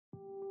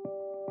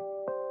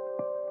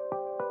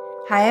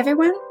Hi,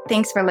 everyone.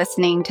 Thanks for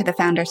listening to the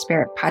Founder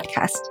Spirit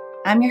podcast.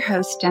 I'm your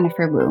host,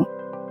 Jennifer Wu.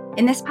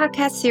 In this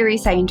podcast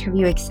series, I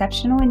interview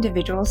exceptional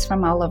individuals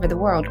from all over the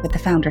world with the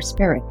Founder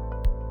Spirit,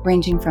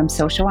 ranging from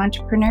social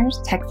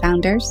entrepreneurs, tech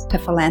founders, to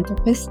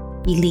philanthropists,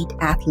 elite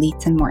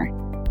athletes, and more.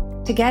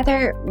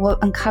 Together, we'll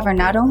uncover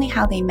not only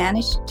how they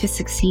managed to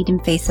succeed in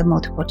face of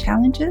multiple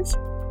challenges,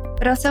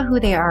 but also who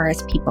they are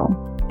as people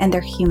and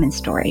their human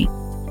story.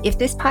 If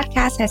this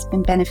podcast has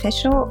been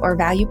beneficial or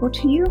valuable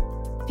to you,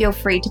 feel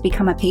free to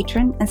become a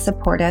patron and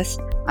support us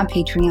on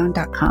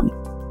patreon.com.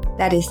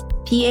 That is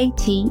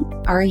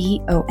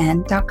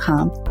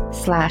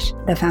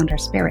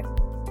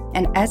patreon.com/thefounderspirit.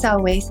 And as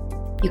always,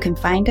 you can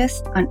find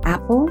us on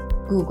Apple,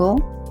 Google,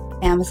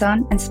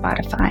 Amazon, and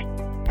Spotify,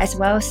 as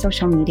well as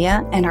social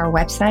media and our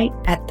website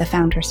at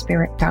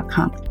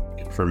thefounderspirit.com.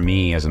 For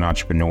me as an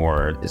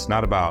entrepreneur, it's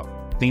not about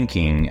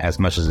thinking as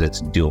much as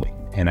it's doing.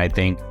 And I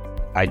think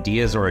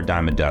ideas are a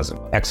dime a dozen.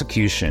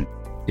 Execution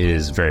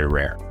is very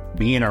rare.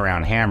 Being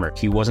around Hammer,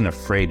 he wasn't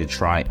afraid to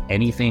try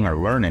anything or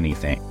learn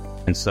anything.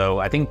 And so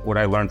I think what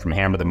I learned from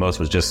Hammer the most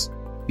was just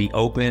be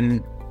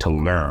open to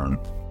learn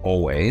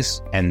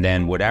always. And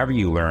then whatever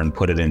you learn,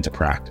 put it into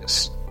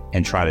practice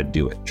and try to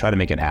do it, try to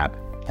make it happen.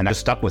 And that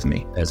stuck with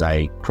me as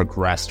I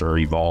progressed or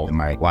evolved in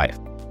my life.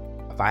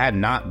 If I had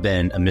not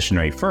been a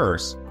missionary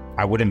first,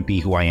 I wouldn't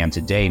be who I am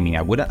today. I mean,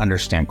 I wouldn't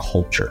understand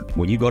culture.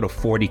 When you go to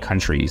 40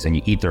 countries and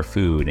you eat their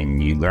food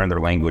and you learn their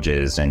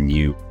languages and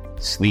you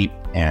sleep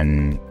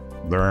and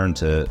learn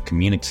to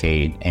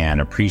communicate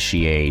and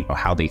appreciate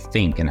how they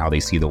think and how they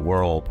see the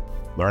world,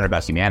 learn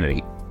about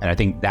humanity. And I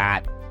think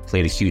that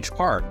played a huge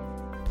part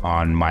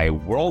on my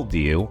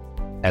worldview,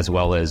 as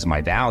well as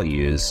my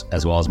values,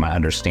 as well as my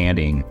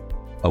understanding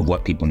of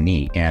what people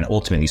need, and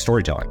ultimately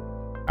storytelling.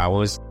 I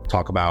always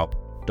talk about,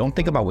 don't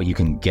think about what you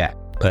can get,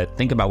 but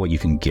think about what you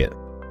can give.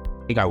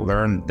 I think I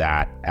learned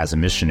that as a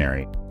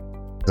missionary.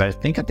 Because I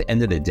think at the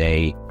end of the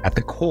day, at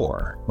the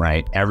core,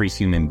 right, every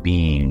human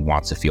being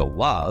wants to feel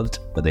loved,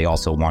 but they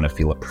also want to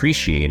feel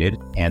appreciated,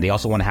 and they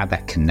also want to have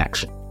that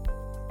connection.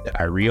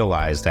 I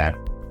realized that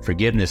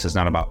forgiveness is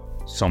not about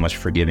so much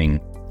forgiving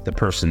the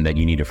person that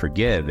you need to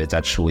forgive. It's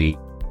actually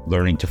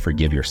learning to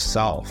forgive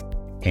yourself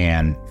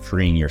and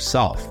freeing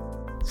yourself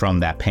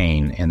from that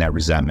pain and that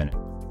resentment.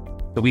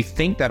 So we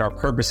think that our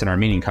purpose and our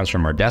meaning comes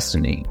from our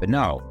destiny, but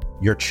no,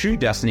 your true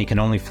destiny can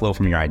only flow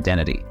from your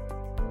identity.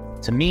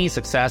 To me,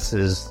 success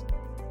is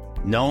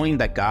knowing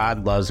that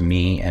God loves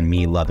me and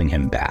me loving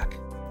him back.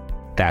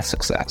 That's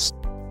success.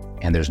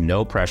 And there's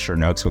no pressure,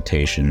 no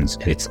expectations.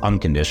 It's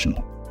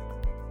unconditional.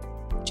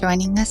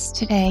 Joining us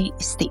today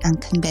is the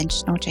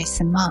unconventional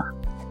Jaeson Ma,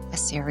 a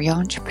serial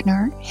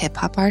entrepreneur,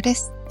 hip-hop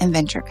artist, and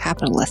venture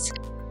capitalist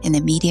in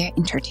the media,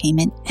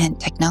 entertainment, and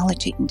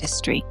technology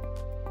industry.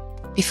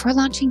 Before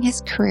launching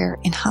his career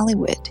in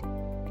Hollywood,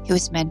 he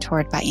was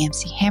mentored by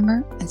MC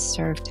Hammer and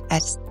served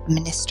as a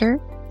minister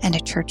and a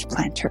church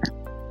planter.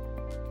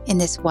 In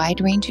this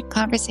wide-ranging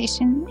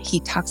conversation, he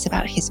talks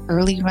about his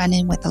early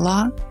run-in with the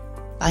law,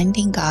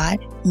 finding God,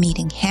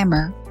 meeting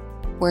Hammer,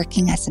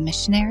 working as a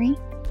missionary,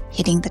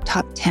 hitting the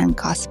top 10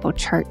 gospel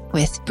chart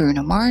with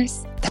Bruno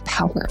Mars, the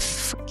power of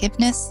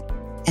forgiveness,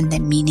 and the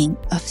meaning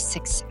of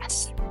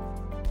success.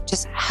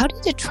 Just how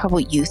did a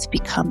troubled youth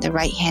become the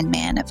right-hand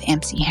man of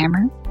MC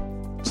Hammer,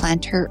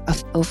 planter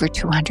of over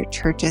 200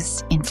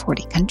 churches in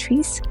 40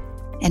 countries,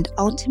 and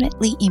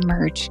ultimately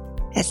emerge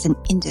as an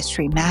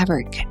industry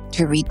maverick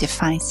to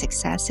redefine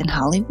success in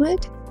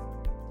Hollywood?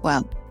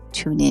 Well,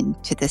 tune in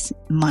to this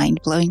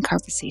mind-blowing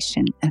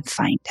conversation and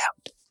find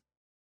out.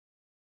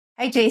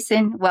 Hi,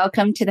 Jaeson.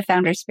 Welcome to the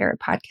Founder Spirit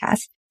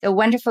podcast. So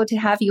wonderful to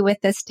have you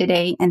with us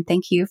today, and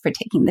thank you for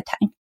taking the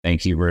time.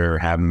 Thank you for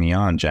having me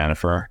on,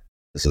 Jennifer.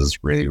 This is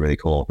really, really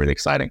cool, really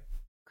exciting.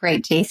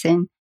 Great,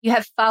 Jaeson. You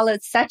have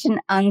followed such an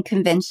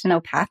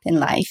unconventional path in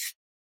life.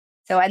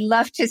 So I'd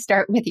love to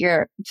start with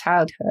your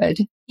childhood.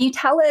 Can you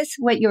tell us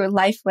what your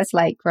life was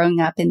like growing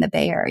up in the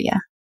Bay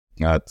Area?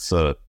 That's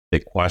a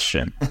big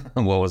question.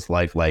 What was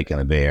life like in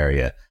the Bay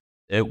Area?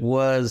 It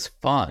was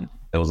fun.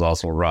 It was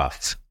also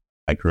rough.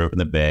 I grew up in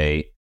the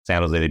Bay,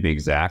 San Jose to be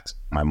exact.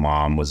 My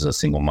mom was a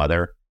single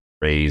mother,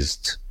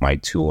 raised my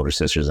two older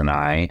sisters and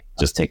I,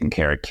 just taking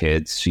care of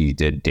kids. She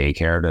did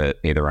daycare to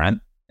pay the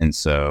rent. And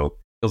so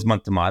it was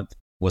month to month.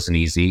 Wasn't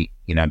easy.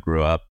 I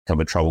grew up kind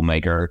of a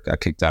troublemaker,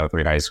 got kicked out of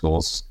 3 high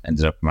schools,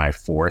 ended up my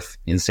 4th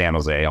in San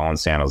Jose, all in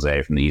San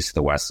Jose from the east to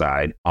the west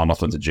side. Almost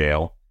went to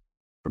jail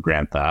for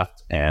grand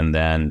theft and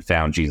then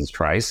found Jesus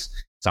Christ.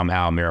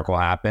 Somehow a miracle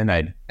happened.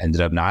 I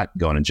ended up not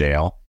going to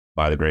jail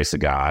by the grace of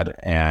God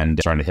and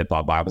started a hip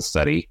hop Bible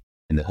study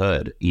in the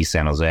hood, East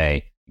San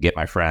Jose, get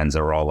my friends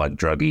that were all like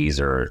druggies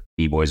or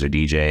B-boys or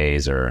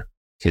DJs or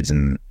kids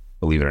in,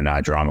 believe it or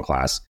not, drama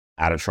class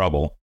out of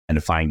trouble and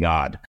to find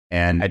God.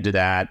 And I did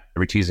that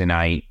every Tuesday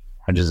night.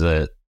 Hundreds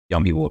of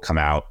young people would come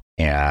out,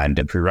 and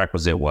the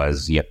prerequisite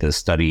was you have to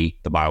study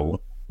the Bible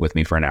with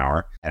me for an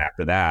hour. And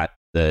after that,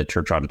 the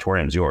church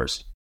auditorium is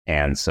yours.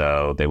 And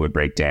so they would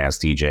break dance,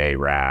 DJ,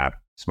 rap,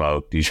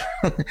 smoke, do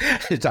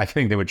I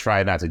think they would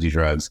try not to do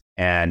drugs.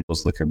 And it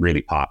was like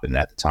really popping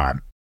at the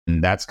time.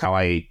 And that's how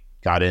I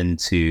got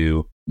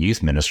into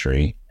youth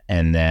ministry,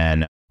 and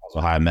then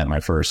also how I met my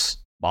first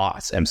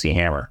boss, MC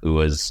Hammer, who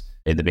was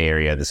in the Bay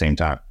Area at the same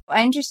time.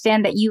 I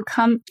understand that you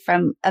come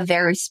from a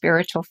very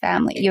spiritual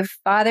family. Your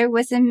father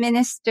was a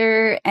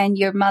minister, and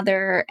your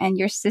mother and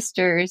your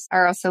sisters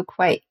are also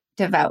quite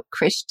devout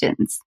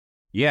Christians.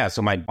 Yeah,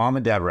 so my mom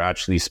and dad were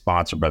actually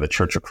sponsored by the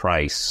Church of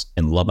Christ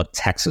in Lubbock,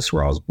 Texas,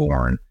 where I was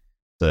born.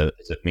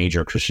 It's a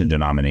major Christian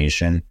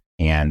denomination,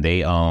 and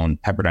they own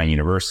Pepperdine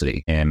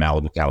University in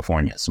Malibu,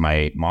 California. So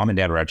my mom and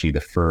dad were actually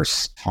the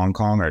first Hong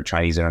Kong or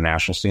Chinese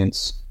international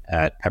students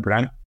at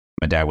Pepperdine.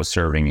 My dad was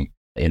serving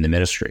in the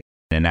ministry.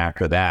 And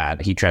after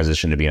that, he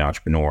transitioned to be an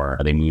entrepreneur.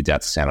 They moved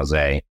out to San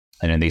Jose,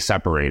 and then they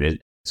separated.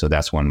 So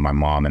that's when my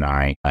mom and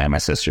I and my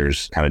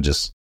sisters kind of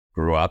just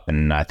grew up.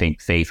 And I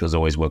think faith was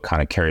always what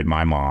kind of carried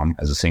my mom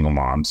as a single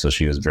mom. So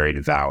she was very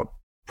devout,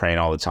 praying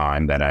all the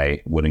time that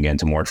I wouldn't get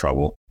into more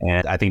trouble.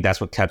 And I think that's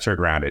what kept her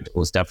grounded. It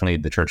was definitely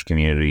the church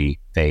community,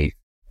 faith.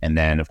 And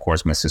then, of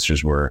course, my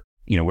sisters were,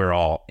 we're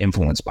all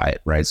influenced by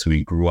it, right? So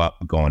we grew up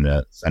going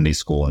to Sunday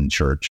school and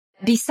church.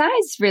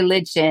 Besides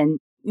religion,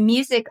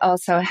 music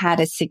also had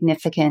a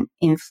significant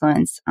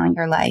influence on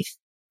your life,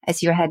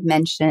 as you had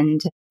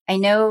mentioned. I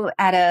know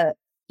at a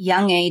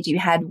young age you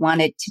had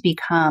wanted to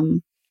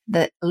become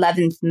the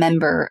 11th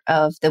member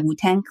of the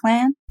Wu-Tang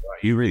Clan.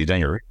 You really done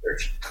your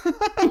research.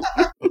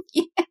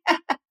 Yeah.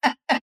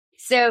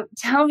 So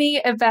tell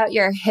me about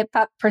your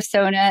hip-hop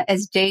persona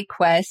as Jay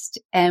Quest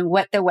and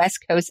what the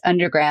West Coast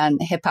Underground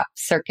hip-hop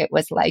circuit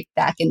was like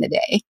back in the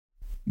day.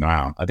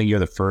 Wow. I think you're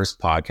the first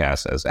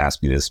podcast that has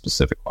asked me this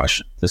specific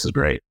question. This is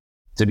great.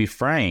 To be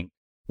frank,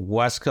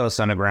 West Coast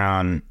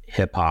Underground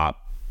hip-hop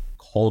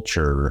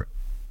culture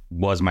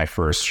was my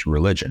first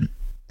religion.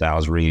 That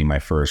was really my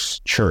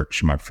first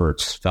church, my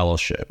first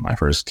fellowship, my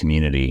first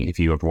community. If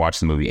you ever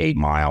watched the movie 8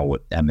 Mile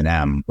with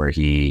Eminem, where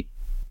he,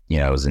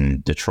 was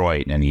in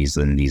Detroit and he's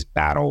in these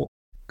battle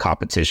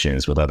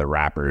competitions with other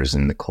rappers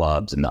in the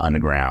clubs and the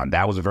underground,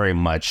 that was very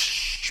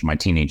much my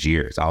teenage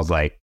years. I was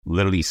like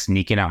literally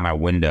sneaking out my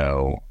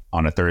window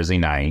on a Thursday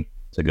night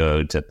to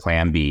go to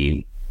Plan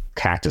B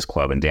Cactus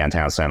Club in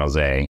downtown San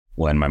Jose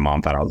when my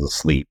mom thought I was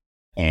asleep,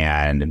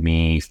 and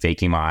me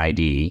faking my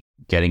ID,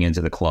 getting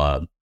into the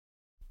club.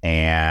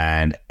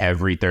 And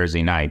every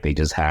Thursday night, they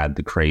just had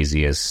the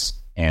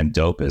craziest and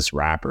dopest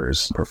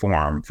rappers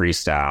perform,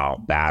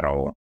 freestyle,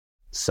 battle,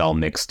 sell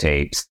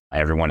mixtapes.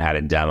 Everyone had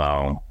a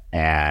demo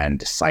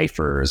and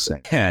ciphers.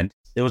 And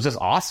it was just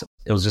awesome.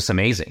 It was just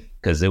amazing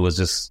because it was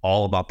just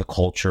all about the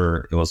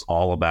culture. It was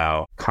all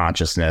about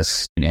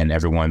consciousness and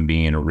everyone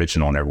being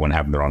original and everyone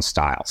having their own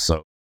style.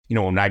 So,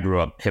 when I grew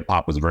up, hip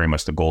hop was very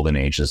much the golden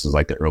age. This is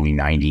like the early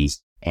 90s.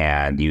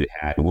 And you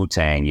had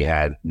Wu-Tang, you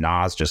had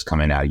Nas just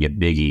coming out, you had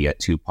Biggie, you had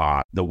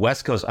Tupac. The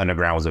West Coast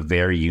Underground was a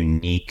very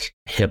unique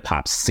hip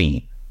hop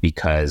scene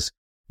because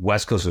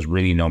West Coast was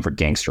really known for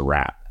gangster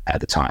rap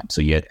at the time.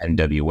 So you had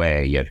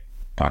NWA, you had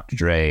Dr.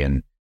 Dre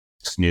and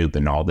Snoop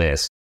and all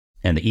this.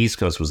 And the East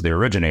Coast was the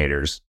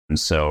originators. And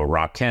so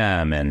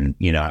Rakim and,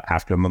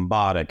 after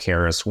Mambata,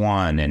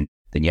 KRS-One, and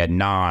then you had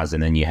Nas,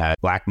 and then you had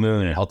Black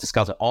Moon and Healthy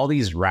Skelton. All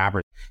these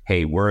rappers,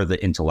 hey, we're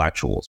the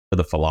intellectuals, we're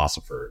the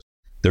philosophers,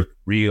 the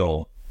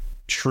real,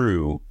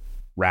 true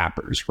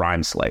rappers,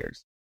 rhyme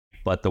slayers.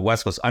 But the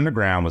West Coast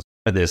Underground was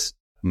this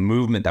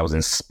movement that was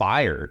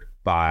inspired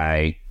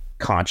by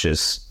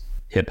conscious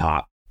hip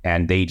hop,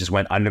 and they just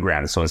went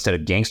underground. So instead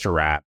of gangster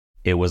rap,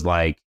 it was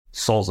like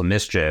Souls of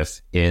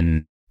Mischief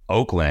in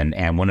Oakland,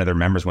 and one of their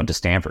members went to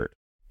Stanford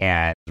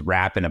and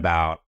rapping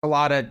about a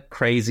lot of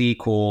crazy,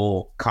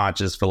 cool,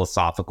 conscious,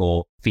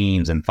 philosophical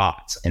themes and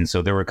thoughts. And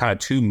so there were kind of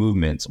two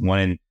movements, one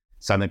in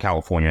Southern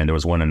California, and there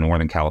was one in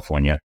Northern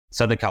California.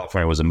 Southern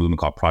California was a movement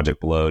called Project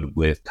Blowed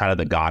with kind of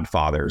the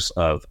godfathers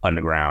of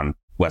underground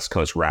West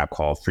Coast rap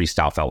called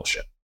Freestyle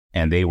Fellowship.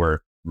 And they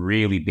were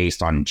really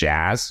based on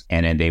jazz.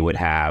 And then they would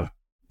have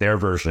their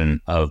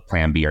version of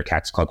Plan B or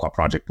Cactus Club called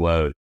Project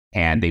Blowed.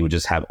 And they would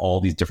just have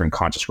all these different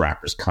conscious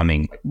rappers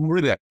coming,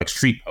 really like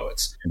street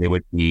poets. And they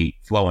would be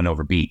flowing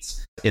over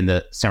beats. In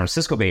the San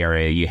Francisco Bay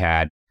Area, you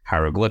had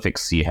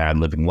Hieroglyphics, you had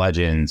Living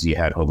Legends, you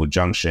had Hobo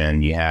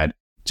Junction, you had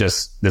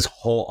just this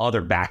whole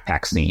other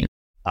backpack scene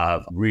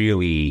of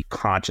really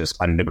conscious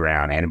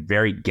underground and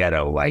very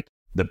ghetto. Like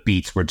the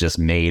beats were just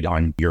made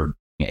on your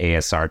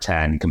ASR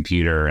 10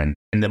 computer. And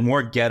the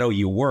more ghetto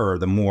you were,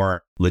 the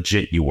more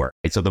legit you were.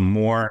 So the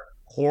more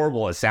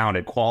horrible it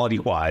sounded quality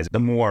wise, the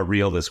more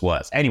real this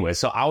was. Anyway,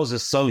 so I was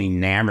just so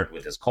enamored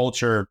with this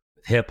culture,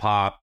 hip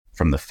hop,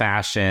 from the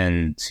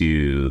fashion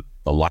to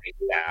the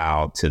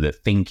lifestyle to the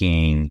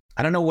thinking.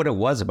 I don't know what it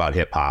was about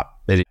hip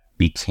hop, but it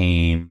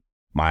became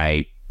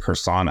my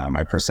persona,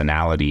 my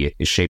personality.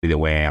 Is shaping the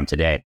way I am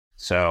today.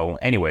 So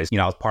anyways,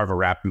 I was part of a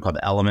rap group called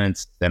The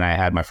Elements. Then I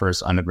had my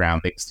first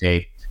underground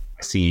mixtape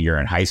my senior year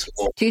in high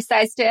school. Two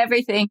sides to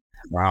everything.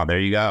 Wow, there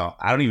you go.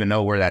 I don't even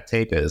know where that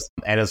tape is.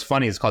 And it's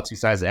funny, it's called Two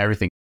Sides to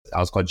Everything. I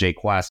was called Jay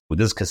Quest. With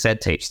this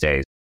cassette tape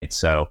stays.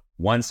 So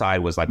one side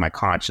was like my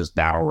conscious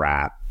battle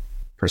rap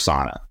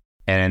persona.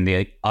 And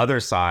the other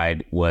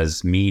side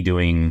was me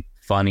doing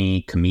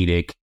funny,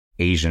 comedic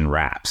Asian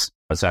raps.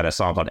 So I had a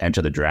song called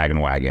Enter the Dragon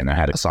Wagon. I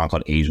had a song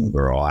called Asian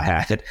Girl. I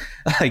had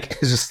like,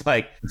 it's just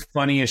like the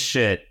funniest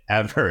shit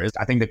ever.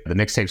 I think the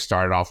mixtape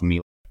started off with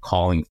me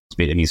calling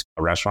Vietnamese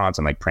restaurants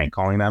and like prank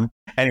calling them.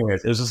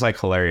 Anyways, it was just like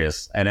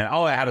hilarious. And then,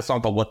 I had a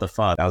song called What the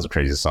Fuck. That was a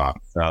crazy song.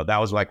 So that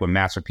was like when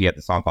Master P had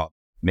the song called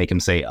Make Him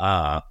Say,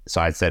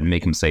 So I said,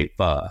 make him say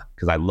pho,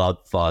 because I love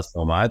pho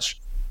so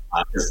much.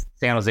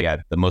 San Jose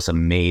had the most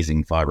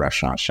amazing pho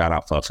restaurant. Shout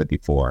out Pho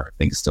 54. I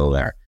think it's still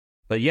there.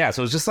 But yeah,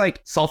 so it's just like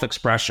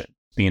self-expression,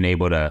 being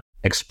able to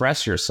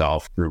express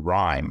yourself through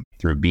rhyme,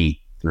 through beat,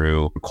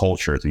 through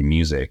culture, through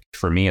music.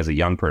 For me as a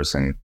young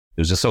person, it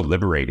was just so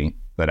liberating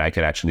that I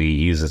could actually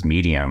use this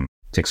medium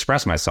to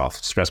express myself,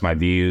 express my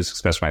views,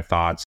 express my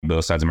thoughts,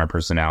 both sides of my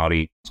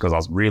personality, because I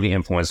was really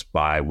influenced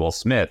by Will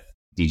Smith,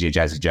 DJ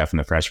Jazzy Jeff and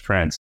the Fresh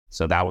Prince.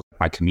 So that was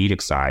my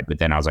comedic side. But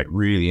then I was like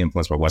really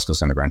influenced by West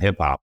Coast underground hip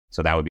hop.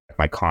 So that would be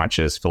my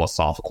conscious,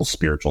 philosophical,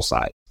 spiritual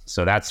side.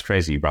 So that's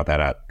crazy you brought that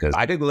up, because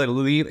I could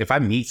literally, if I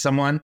meet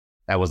someone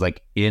that was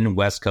like in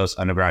West Coast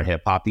underground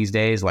hip hop these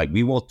days, like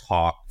we will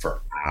talk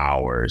for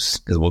hours,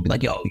 because we'll be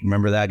like, yo,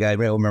 remember that guy?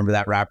 Yo, remember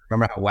that rapper?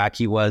 Remember how wack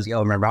he was? Yo,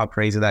 remember how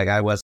crazy that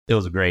guy was? It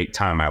was a great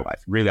time in my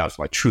life. Really, I was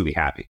like truly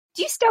happy.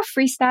 Do you still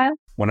freestyle?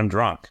 When I'm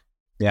drunk.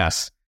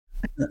 Yes.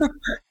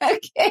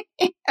 Okay.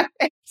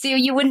 So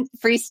you wouldn't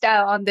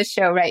freestyle on the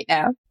show right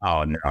now?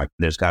 Oh, no.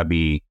 There's got to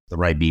be the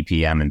right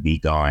BPM and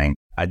beat going.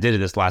 I did it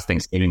this last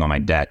Thanksgiving on my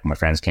deck. My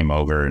friends came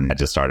over and I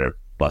just started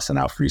busting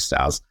out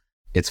freestyles.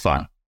 It's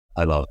fun.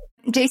 I love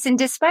it. Jaeson,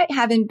 despite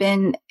having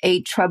been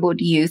a troubled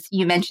youth,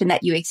 you mentioned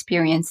that you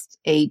experienced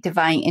a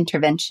divine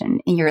intervention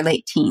in your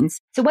late teens.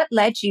 So what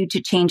led you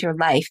to change your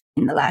life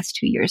in the last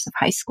 2 years of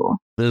high school?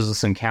 There was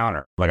this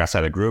encounter. Like I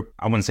said, a group,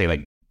 I wouldn't say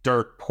like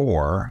dirt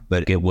poor,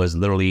 but it was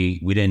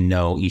literally, we didn't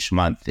know each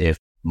month if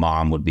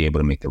mom would be able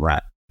to make the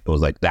rent. It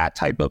was like that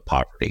type of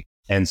poverty.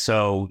 And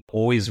so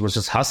always was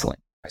just hustling.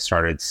 I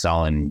started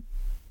selling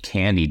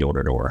candy door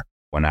to door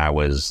when I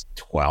was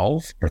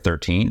 12 or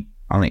 13.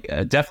 I think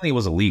it definitely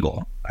was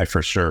illegal. I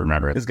for sure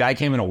remember. This guy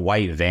came in a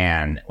white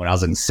van when I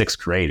was in 6th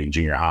grade in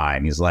junior high.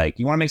 And he's like,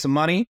 you want to make some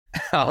money?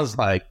 I was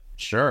like,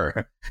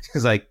 sure.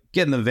 He's like,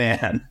 get in the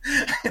van.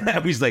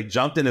 And we just like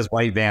jumped in this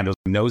white van. There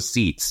was no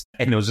seats.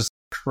 And it was just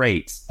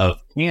crates of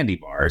candy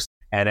bars.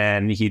 And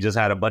then he just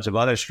had a bunch of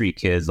other street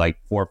kids, like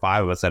 4 or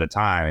 5 of us at a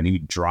time. And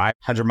he'd drive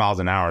 100 miles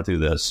an hour through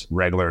this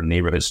regular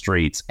neighborhood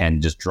streets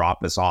and just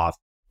drop us off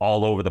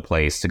all over the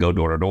place to go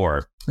door to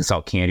door and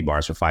sell candy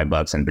bars for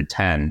 $5 and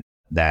pretend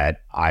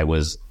that I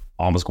was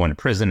almost going to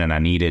prison and I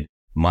needed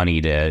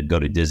money to go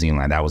to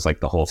Disneyland. That was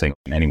like the whole thing.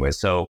 Anyway,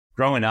 so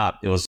growing up,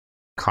 it was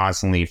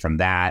constantly from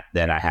that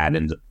I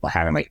had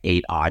having like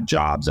 8 odd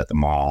jobs at the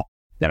mall.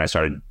 Then I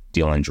started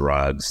dealing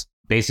drugs,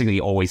 basically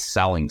always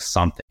selling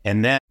something.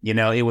 And then,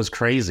 it was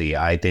crazy.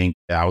 I think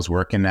I was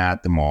working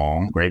at the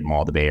mall, great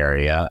mall, the Bay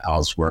Area. I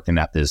was working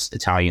at this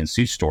Italian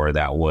suit store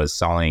that was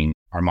selling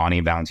Armani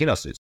and Valentino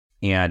suits.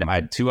 And I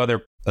had 2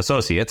 other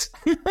associates,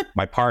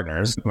 my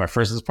partners.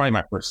 This is probably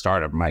my first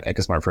startup, my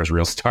first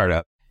real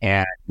startup.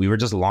 And we were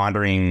just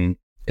laundering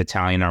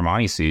Italian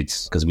Armani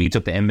suits because we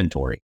took the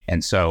inventory.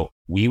 And so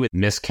we would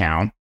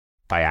miscount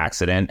by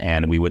accident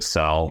and we would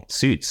sell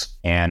suits.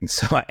 And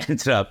so I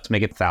ended up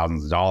making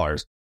thousands of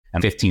dollars.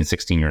 I'm 15,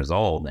 16 years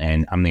old.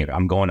 And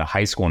I'm going to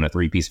high school in a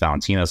 3-piece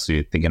Valentino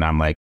suit thinking I'm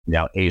like,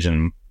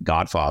 Asian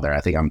Godfather. I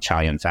think I'm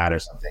Chow Yun Fat or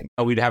something.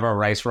 We'd have our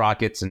rice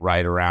rockets and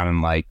ride around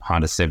in like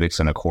Honda Civics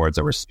and Accords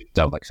that were souped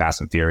up like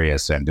Fast and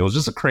Furious. And it was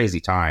just a crazy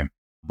time.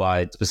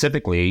 But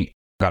specifically,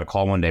 I got a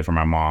call one day from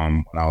my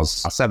mom when I was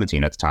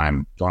 17 at the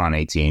time, going on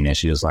 18. And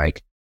she was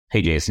like,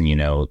 hey,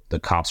 Jaeson, the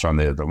cops are on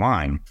the other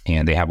line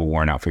and they have a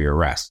warrant out for your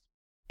arrest.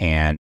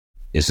 And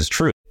this is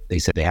true. They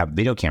said they have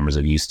video cameras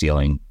of you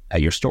stealing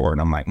at your store. And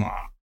I'm like, Mom,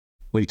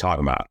 what are you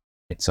talking about?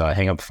 So I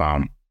hang up the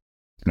phone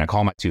and I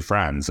call my 2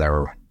 friends that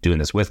were doing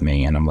this with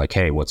me. And I'm like,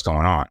 hey, what's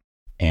going on?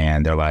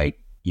 And they're like,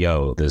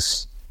 yo,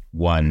 this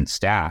one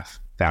staff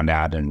found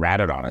out and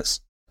ratted on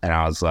us. And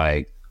I was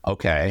like,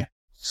 okay,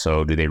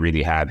 so do they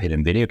really have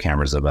hidden video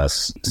cameras of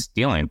us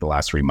stealing the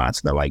last 3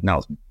 months? And they're like, no,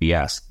 it's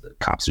BS. The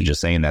cops are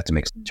just saying that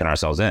to turn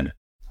ourselves in.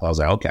 I was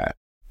like, okay.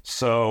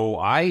 So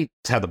I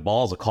had the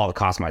balls to call the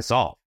cops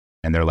myself.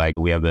 And they're like,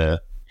 we have the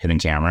hidden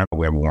camera.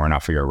 We have a warrant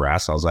out for your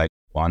arrest. I was like,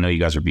 well, I know you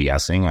guys are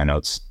BSing. I know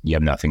you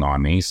have nothing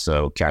on me.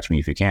 So catch me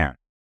if you can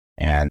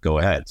and go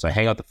ahead. So I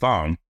hang up the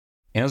phone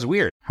and it was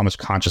weird how much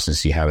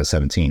consciousness you have at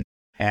 17.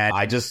 And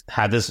I just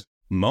had this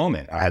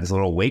moment. I had this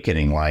little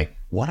awakening, like,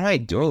 what am I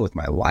doing with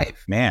my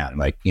life, man?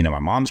 Like, my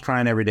mom's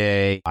crying every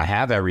day. I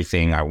have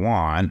everything I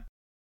want,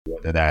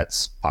 whether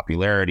that's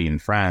popularity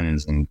and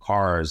friends and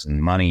cars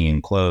and money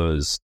and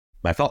clothes.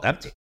 But I felt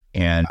empty.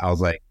 And I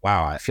was like,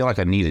 wow, I feel like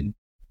I need to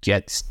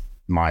get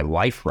my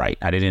life right.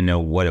 I didn't know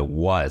what it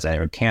was.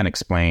 I can't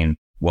explain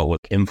what was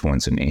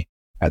influencing me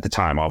at the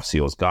time. Obviously,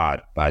 it was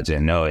God, but I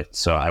didn't know it.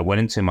 So I went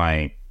into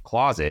my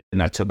closet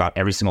and I took out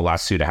every single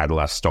last suit I had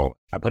left stolen.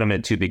 I put them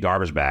in 2 big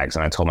garbage bags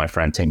and I told my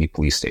friend, take me to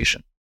police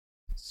station.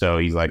 So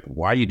he's like,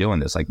 why are you doing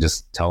this? Like,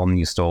 just tell them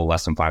you stole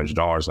less than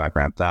 $500 like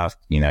grand theft.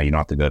 You don't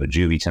have to go to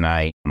juvie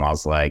tonight. And I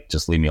was like,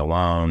 just leave me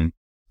alone.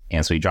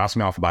 And so he drops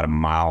me off about a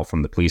mile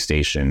from the police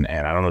station,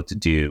 and I don't know what to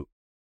do.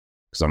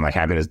 So I'm like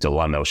having this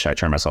dilemma, should I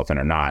turn myself in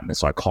or not? And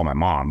so I call my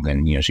mom,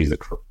 and, she's a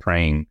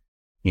praying,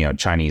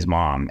 Chinese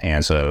mom.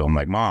 And so I'm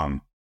like,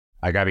 Mom,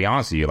 I gotta be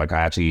honest with you. Like,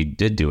 I actually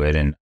did do it.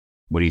 And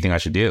what do you think I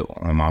should do?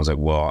 And my mom's like,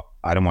 well,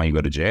 I don't want you to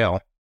go to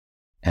jail.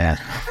 And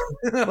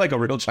like a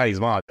real Chinese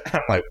mom.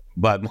 I'm like,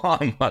 but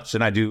Mom, what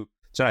should I do?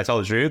 Should I tell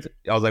the truth?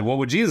 I was like, what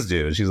would Jesus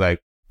do? And she's like,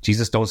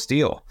 Jesus don't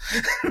steal.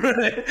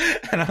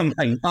 And I'm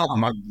like,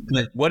 Mom,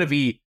 what if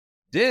he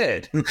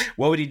did?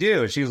 What would he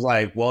do? And she was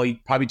like, well,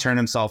 he'd probably turn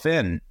himself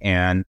in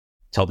and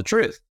tell the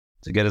truth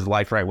to get his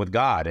life right with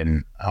God.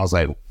 And I was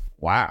like,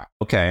 wow,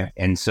 okay.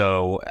 And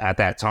so at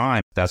that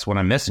time, that's what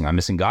I'm missing. I'm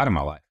missing God in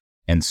my life.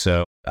 And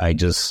so I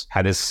just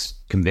had this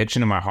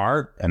conviction in my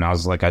heart, and I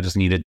was like, I just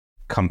need to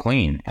come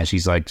clean. And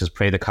she's like, just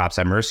pray the cops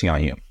have mercy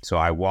on you. So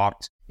I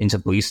walked into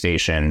the police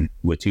station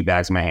with 2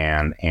 bags in my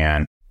hand,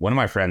 and one of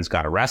my friends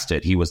got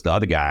arrested. He was the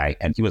other guy,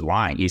 and he was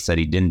lying. He said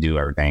he didn't do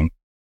everything.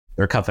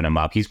 They're cuffing him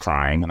up. He's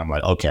crying. And I'm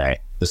like, okay,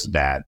 this is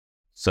bad.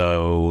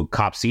 So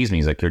cop sees me.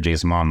 He's like, you're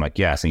Jaeson Ma? I'm like,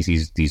 yes. And he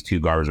sees these 2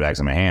 garbage bags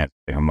in my hand.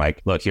 And I'm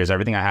like, look, here's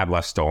everything I have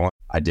left stolen.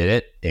 I did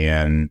it,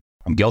 and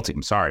I'm guilty.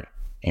 I'm sorry.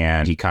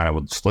 And he kind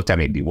of just looked at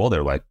me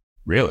bewildered, like,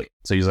 really?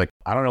 So he's like,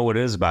 I don't know what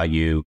it is about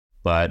you,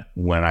 but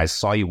when I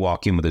saw you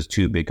walk in with those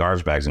 2 big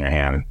garbage bags in your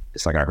hand,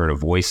 it's like I heard a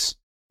voice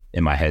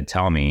in my head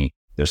tell me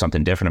there's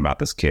something different about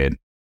this kid.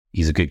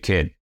 He's a good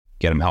kid.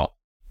 Get him help.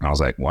 And I was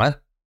like,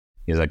 what?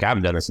 He's like, I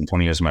haven't done this in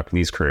 20 years of my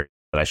police career,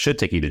 but I should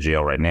take you to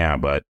jail right now,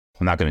 but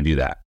I'm not going to do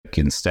that.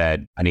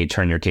 Instead, I need to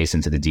turn your case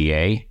into the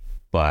DA,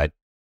 but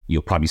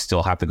you'll probably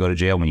still have to go to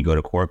jail when you go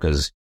to court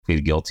because you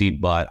pleaded guilty,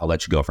 but I'll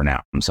let you go for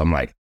now. And so I'm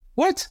like,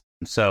 what?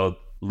 So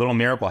a little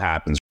miracle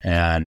happens.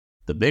 And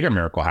the bigger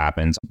miracle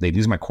happens. They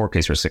lose my court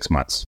case for 6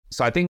 months.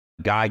 So I think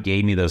God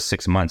gave me those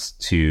 6 months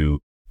to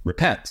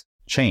repent,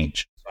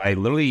 change. I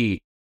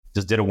literally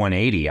just did a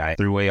 180. I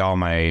threw away all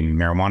my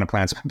marijuana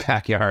plants in my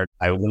backyard.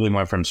 I literally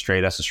went from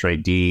straight S to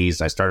straight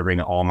D's. I started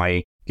bringing all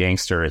my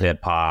gangster hip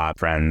hop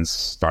friends,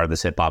 started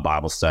this hip hop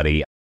Bible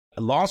study.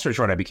 Long story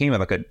short, I became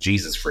like a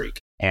Jesus freak.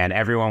 And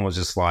everyone was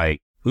just like,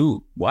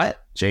 who,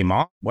 what? J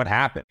Ma? What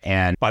happened?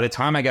 And by the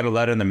time I got a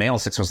letter in the mail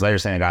 6 months later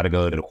saying I got to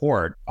go to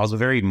court, I was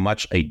very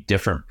much a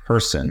different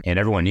person, and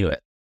everyone knew it.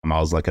 I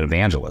was like an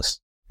evangelist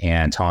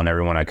and telling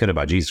everyone I could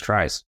about Jesus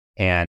Christ.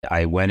 And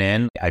I went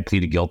in, I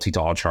pleaded guilty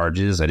to all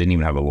charges. I didn't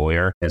even have a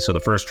lawyer. And so the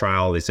first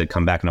trial, they said,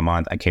 come back in a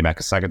month. I came back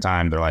a second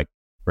time. They're like,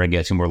 we're going to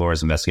get 2 more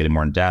lawyers investigated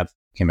more in depth.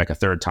 Came back a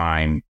third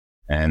time,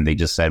 and they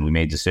just said, we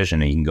made a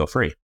decision and you can go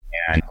free.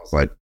 And I was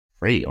like,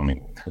 free? I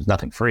mean, there's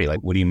nothing free. Like,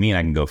 what do you mean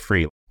I can go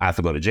free? I have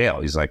to go to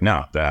jail. He's like,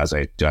 no. I was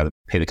like, do I have to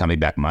pay the company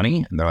back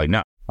money? And they're like,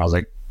 no. I was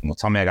like, well,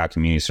 tell me I got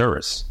community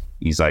service.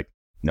 He's like,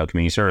 no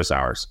community service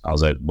hours. I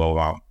was like,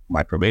 well,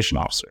 my probation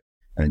officer.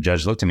 And the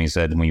judge looked at me and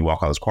said, when you walk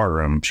out of this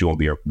courtroom, she won't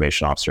be your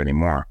probation officer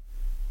anymore.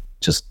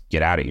 Just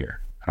get out of here.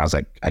 And I was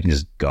like, I can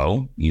just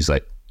go? He's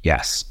like,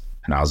 yes.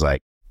 And I was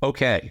like,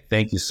 okay,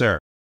 thank you, sir.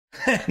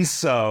 And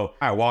so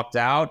I walked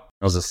out.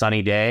 It was a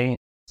sunny day.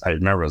 I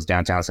remember it was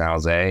downtown San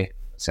Jose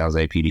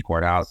PD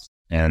courthouse.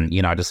 And,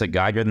 I just said,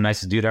 God, you're the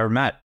nicest dude I ever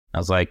met. I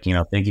was like,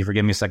 thank you for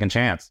giving me a second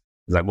chance.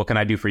 He's like, what can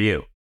I do for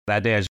you?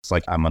 That day, I was just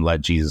like, I'm going to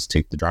let Jesus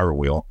take the driver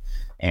wheel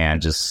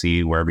and just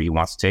see wherever he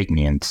wants to take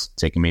me, and it's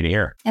taking me to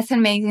here. That's an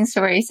amazing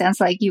story.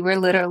 Sounds like you were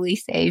literally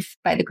saved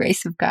by the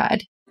grace of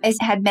God. I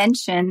had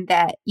mentioned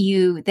that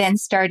you then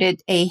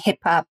started a hip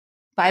hop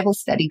Bible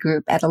study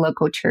group at a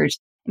local church,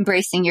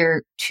 embracing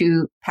your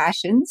 2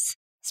 passions,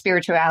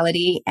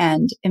 spirituality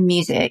and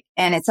music.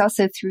 And it's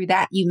also through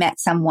that you met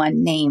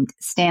someone named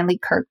Stanley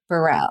Kirk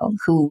Burrell,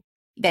 who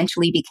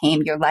eventually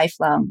became your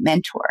lifelong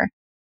mentor.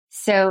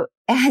 So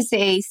as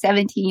a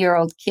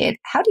 17-year-old kid,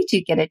 how did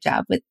you get a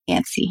job with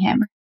MC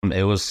Hammer?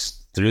 It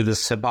was through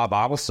this hip hop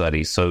Bible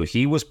study. So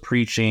he was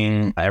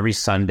preaching every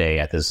Sunday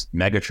at this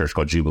mega church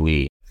called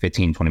Jubilee,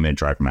 15, 20-minute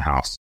drive from my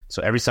house.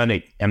 So every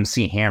Sunday,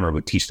 MC Hammer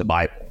would teach the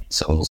Bible.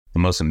 So it was the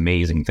most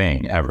amazing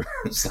thing ever.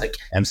 It's like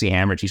MC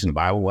Hammer teaching the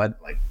Bible. What?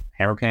 Like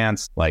Hammer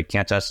pants? Like,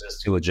 can't touch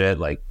this, too legit?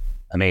 Like,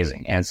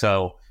 amazing. And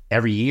so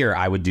every year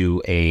I would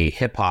do a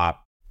hip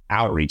hop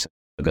outreach,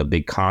 like a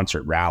big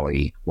concert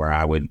rally where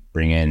I would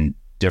bring in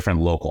different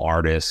local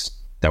artists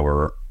that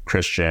were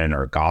Christian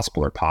or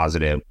gospel or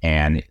positive,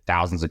 and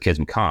thousands of kids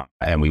would come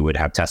and we would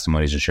have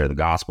testimonies to share the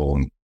gospel.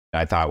 And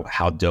I thought,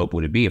 how dope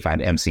would it be if I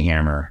had MC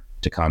Hammer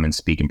to come and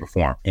speak and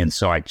perform? And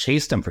so I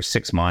chased him for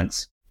 6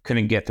 months,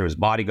 couldn't get through his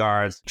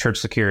bodyguards, church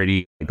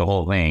security, the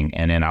whole thing.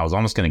 And then I was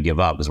almost going to give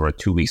up because we're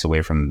 2 weeks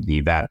away from the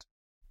event.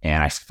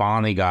 And I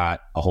finally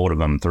got a hold of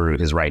him through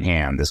his right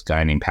hand, this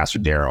guy named Pastor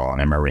Daryl.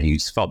 And I remember he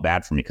just felt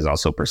bad for me because I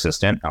was so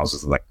persistent. I was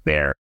just like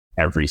there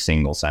every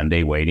single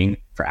Sunday waiting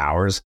for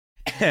hours.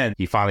 And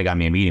he finally got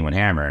me a meeting with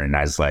Hammer. And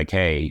I was like,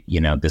 hey,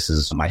 this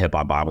is my hip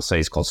hop Bible study.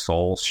 It's called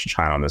Soul,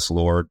 Shine on This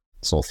Lord,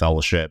 Soul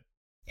Fellowship.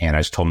 And I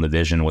just told him the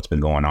vision, what's been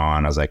going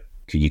on. I was like,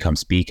 could you come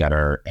speak at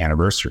our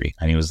anniversary?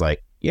 And he was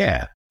like,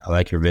 yeah, I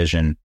like your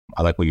vision.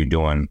 I like what you're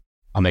doing.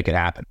 I'll make it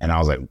happen. And I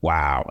was like,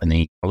 wow. And then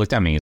he looked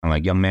at me. I'm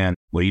like, young man,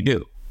 what do you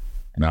do?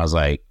 And I was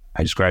like,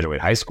 I just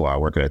graduated high school. I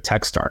work at a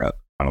tech startup.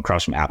 I'm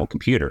across from Apple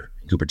Computer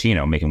in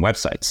Cupertino making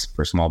websites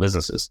for small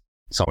businesses.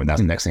 So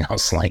that's the next thing I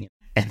was slinging.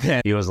 And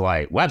then he was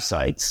like,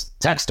 websites,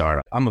 tech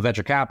startup. I'm a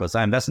venture capitalist.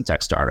 I invest in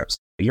tech startups.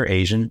 You're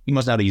Asian. You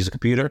must know how to use a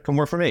computer. Come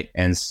work for me.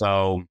 And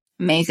so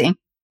Amazing.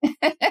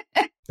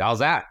 that was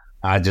that.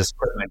 I just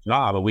quit my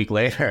job a week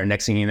later.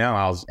 Next thing you know,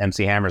 I was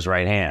MC Hammer's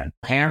right hand.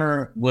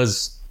 Hammer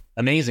was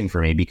amazing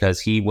for me because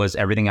he was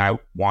everything I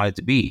wanted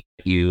to be.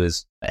 He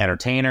was an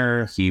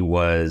entertainer. He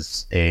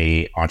was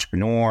an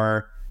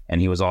entrepreneur, and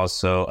he was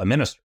also a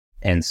minister.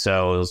 And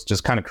so it was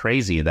just kind of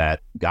crazy that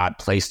God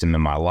placed him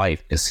in my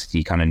life because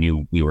he kind of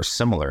knew we were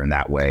similar in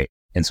that way.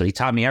 And so he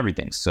taught me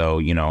everything.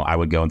 So, I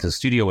would go into the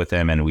studio with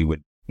him and we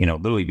would,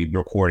 literally be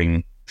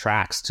recording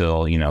tracks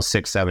till,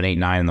 6, 7, 8,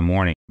 9 in the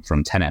morning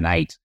from 10 at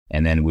night.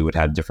 And then we would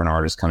have different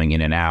artists coming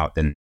in and out.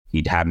 Then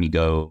he'd have me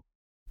go,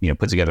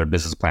 put together a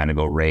business plan to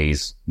go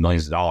raise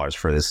millions of dollars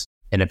for this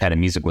independent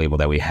music label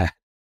that we had.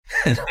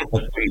 I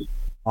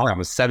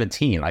was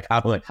 17. Like, I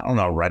don't know,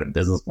 how to write a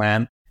business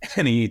plan.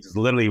 And he just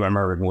literally,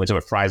 remember, went to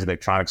a Fry's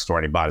electronics store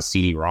and he bought a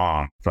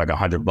CD-ROM for like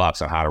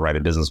 $100 on how to write a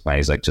business plan.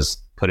 He's like,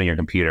 just put in your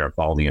computer and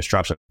follow the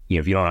instructions.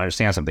 If you don't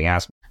understand something,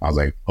 ask me. I was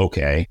like,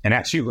 okay. And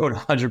actually wrote a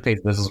 100-page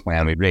business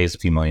plan. We raised a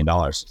few $1 million.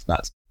 It's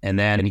nuts. And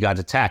then he got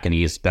to tech and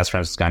he's best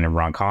friends with this guy named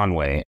Ron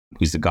Conway,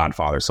 who's the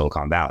godfather of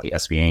Silicon Valley,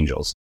 SV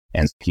Angels.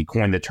 And he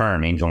coined the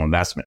term angel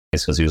investment.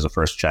 It's because he was the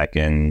first check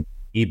in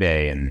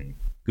eBay and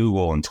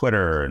Google and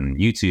Twitter and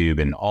YouTube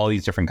and all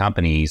these different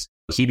companies.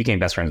 He became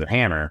best friends with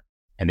Hammer.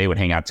 And they would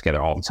hang out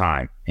together all the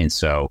time. And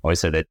so I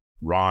always said that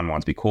Ron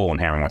wants to be cool and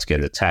Hammer wants to get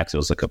into tech. So it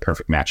was like a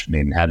perfect match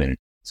made in heaven.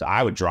 So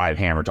I would drive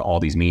Hammer to all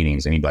these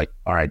meetings and he'd be like,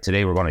 all right,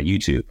 today we're going to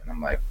YouTube. And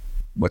I'm like,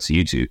 what's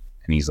YouTube?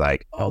 And he's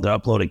like, oh, they're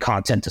uploading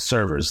content to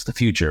servers, the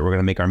future. We're going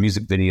to make our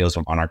music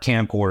videos on our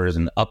camcorders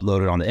and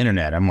upload it on the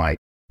internet. I'm like,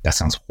 that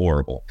sounds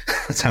horrible.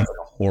 That sounds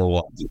like a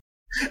horrible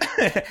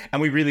idea.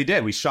 And we really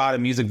did. We shot a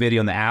music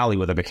video in the alley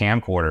with a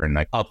camcorder and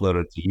like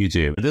uploaded it to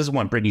YouTube. This is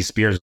when Britney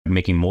Spears was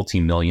making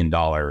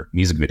multi-million-dollar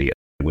music videos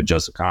with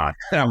Joseph Kahn.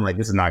 And I'm like,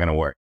 this is not going to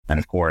work. And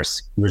of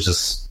course, we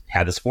just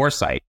had this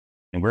foresight.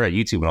 And we're at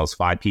YouTube when I was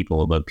 5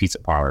 people above Pizza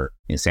Parlor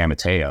in San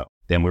Mateo.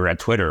 Then we were at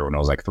Twitter when I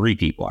was like 3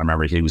 people. I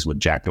remember he was with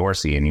Jack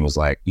Dorsey and he was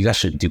like, you guys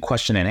should do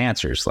question and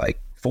answers, like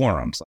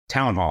forums, like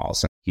town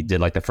halls. And he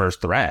did like the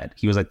first thread.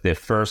 He was like the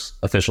first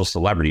official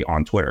celebrity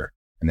on Twitter.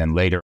 And then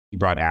later he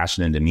brought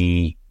Ashton into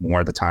me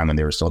more at the time when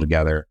they were still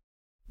together.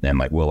 Then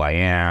like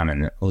Will.i.am.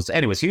 And it was,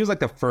 anyways, he was like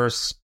the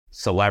first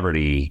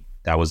celebrity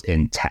that was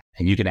in tech.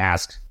 And you can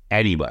ask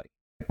anybody,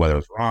 whether it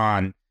was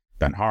Ron,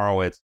 Ben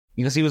Horowitz,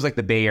 because he was like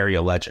the Bay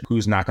Area legend.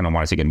 Who's not going to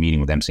want to take a meeting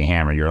with MC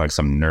Hammer? You're like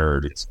some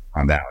nerd in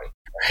Silicon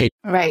Valley,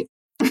 Right.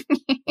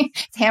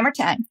 It's Hammer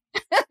time.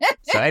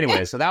 So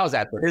anyway, so that was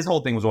that. His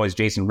whole thing was always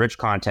Jaeson, rich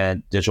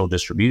content, digital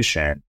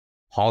distribution.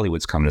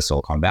 Hollywood's coming to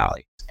Silicon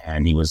Valley.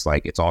 And he was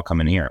like, it's all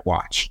coming here.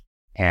 Watch.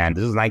 And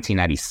this is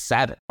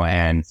 1997.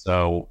 And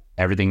so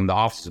everything in the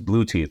office is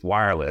Bluetooth,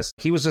 wireless.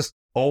 He was just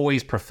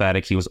always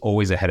prophetic. He was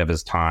always ahead of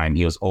his time.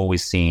 He was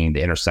always seeing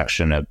the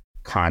intersection of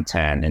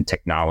content and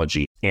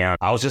technology. And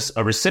I was just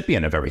a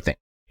recipient of everything.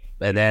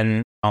 And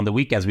then on the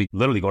weekends, we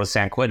literally go to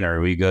San Quentin or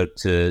we go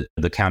to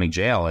the county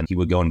jail and he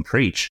would go and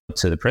preach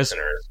to the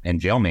prisoners and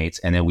jailmates.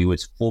 And then we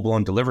would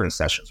full-blown deliverance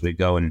sessions. We'd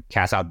go and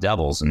cast out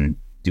devils and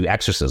do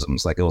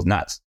exorcisms. Like, it was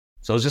nuts.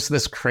 So it was just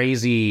this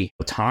crazy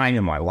time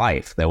in my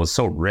life that was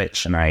so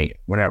rich. And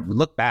when I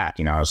look back,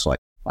 I was like,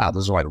 wow,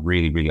 those are like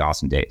really, really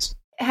awesome days.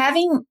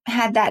 Having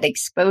had that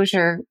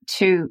exposure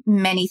to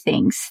many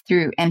things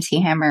through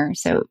MC Hammer,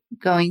 so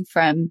going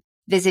from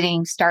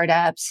visiting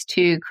startups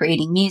to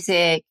creating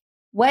music,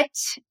 what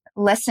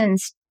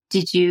lessons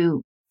did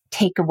you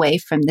take away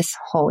from this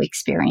whole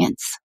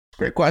experience?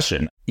 Great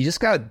question. You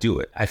just got to do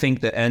it. I think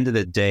the end of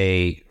the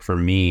day for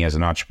me as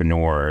an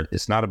entrepreneur,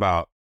 it's not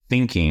about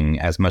thinking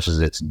as much as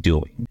it's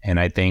doing. And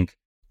I think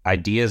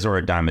ideas are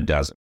a dime a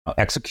dozen.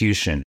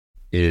 Execution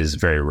is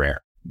very rare.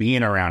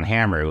 Being around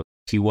Hammer,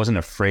 he wasn't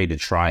afraid to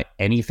try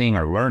anything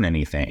or learn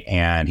anything.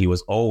 And he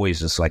was always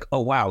just like,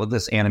 oh, wow, look at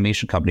this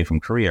animation company from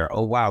Korea.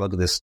 Oh, wow, look at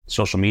this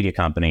social media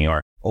company.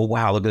 Or, oh,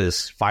 wow, look at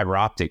this fiber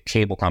optic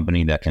cable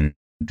company that can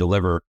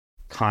deliver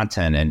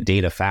content and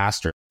data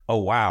faster. Oh,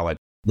 wow, like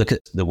look at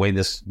the way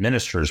this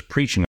minister is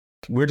preaching.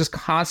 We're just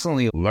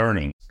constantly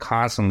learning,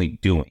 constantly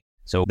doing.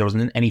 So there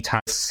wasn't any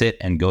time to sit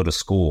and go to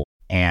school.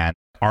 And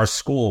our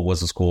school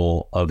was a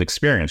school of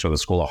experience, or the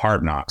school of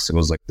hard knocks. It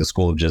was like the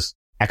school of just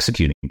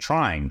executing,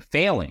 trying,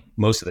 failing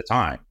most of the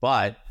time,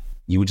 but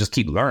you would just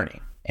keep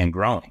learning and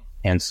growing.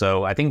 And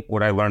so I think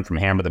what I learned from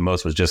Hammer the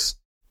most was just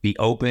be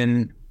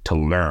open to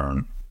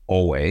learn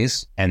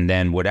always. And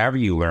then whatever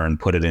you learn,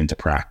 put it into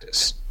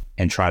practice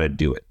and try to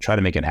do it, try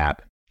to make it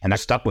happen. And that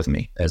stuck with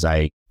me as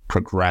I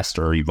progressed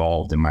or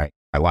evolved in my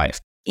life.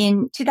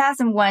 In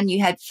 2001,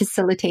 you had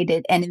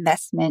facilitated an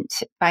investment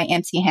by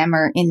MC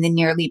Hammer in the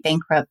nearly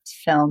bankrupt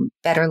film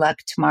Better Luck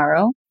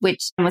Tomorrow,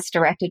 which was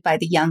directed by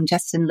the young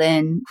Justin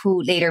Lin,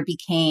 who later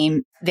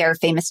became a very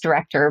famous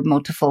director of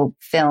multiple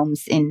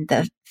films in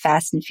the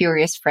Fast and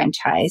Furious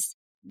franchise.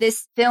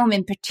 This film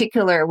in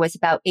particular was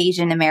about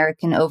Asian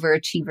American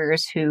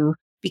overachievers who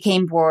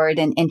became bored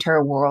and enter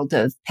a world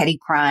of petty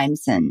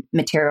crimes and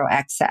material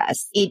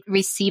excess. It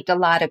received a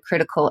lot of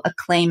critical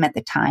acclaim at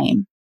the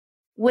time.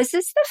 Was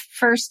this the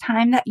first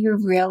time that you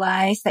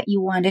realized that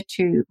you wanted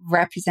to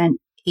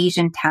represent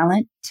Asian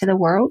talent to the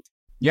world?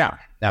 Yeah,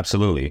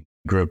 absolutely.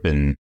 Grew up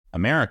in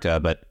America,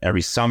 but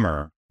every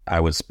summer I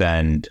would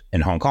spend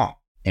in Hong Kong.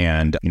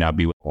 And, I'd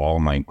be with all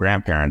my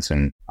grandparents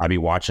and I'd be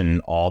watching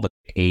all the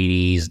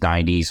 80s,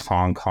 90s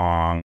Hong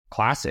Kong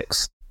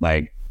classics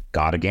like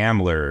God of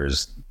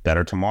Gamblers,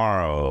 Better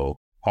Tomorrow,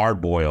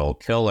 Hard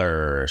Boiled,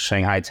 Killer,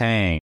 Shanghai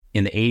Tang.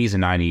 In the 80s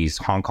and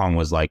 90s, Hong Kong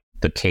was like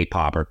the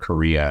K-pop or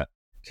Korea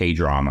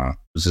K-drama. It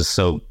was just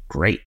so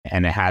great.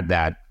 And it had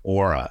that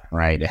aura,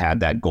 right? It had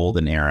that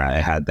golden era.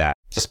 It had that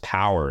just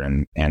power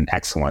and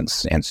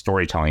excellence and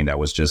storytelling that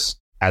was just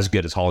as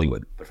good as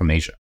Hollywood from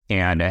Asia.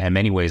 And in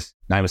many ways,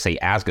 I would say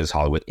as good as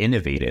Hollywood,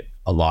 innovated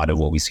a lot of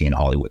what we see in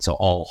Hollywood. So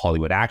all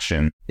Hollywood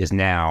action is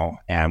now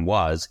and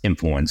was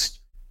influenced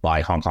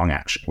by Hong Kong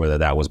action, whether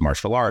that was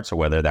martial arts or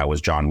whether that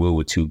was John Woo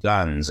with Two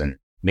Guns and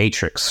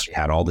Matrix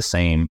had all the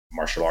same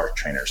martial art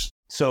trainers.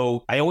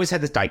 So I always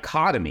had this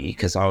dichotomy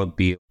because I would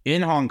be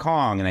in Hong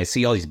Kong and I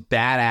see all these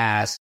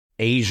badass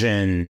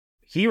Asian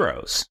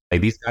heroes.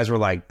 Like these guys were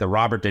like the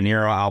Robert De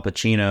Niro, Al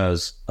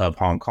Pacinos of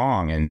Hong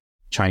Kong and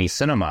Chinese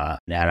cinema.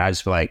 And I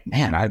just feel like,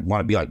 man, I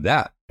want to be like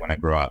that when I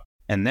grow up.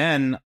 And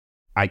then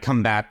I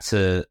come back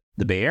to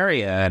the Bay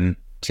Area and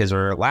kids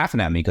are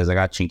laughing at me because I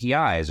got chinky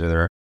eyes,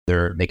 or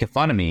they're making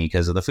fun of me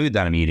because of the food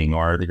that I'm eating,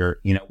 or they're,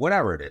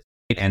 whatever it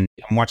is. And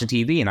I'm watching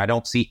TV and I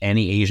don't see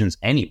any Asians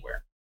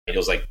anywhere. It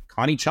was like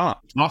Connie Chung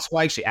talks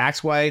white, she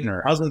acts white, and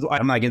her husband's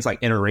white. I'm not against like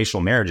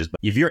interracial marriages, but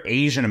if you're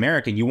Asian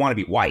American, you want to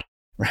be white,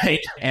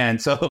 right?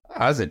 And so that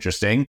was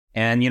interesting.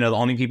 And, the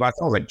only people I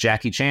saw was like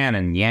Jackie Chan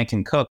and Yan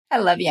Can Cook. I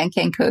love Yan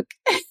Can Cook.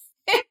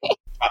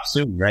 Top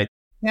suit, right?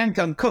 Yan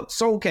can cook,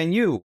 so can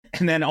you.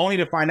 And then only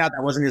to find out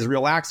that wasn't his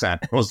real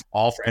accent. It was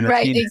all for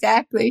entertainment.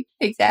 Right,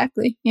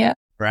 exactly. Yeah.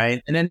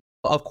 Right. And then,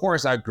 of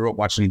course, I grew up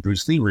watching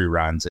Bruce Lee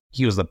reruns.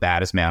 He was the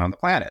baddest man on the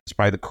planet. He's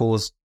probably the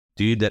coolest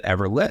dude that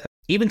ever lived,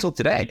 even till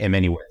today in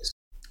many ways.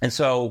 And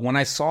so when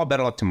I saw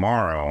Better Luck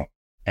Tomorrow,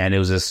 and it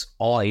was this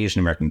all Asian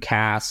American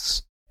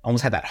cast,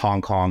 almost had that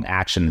Hong Kong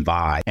action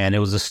vibe. And it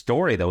was a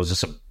story that was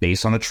just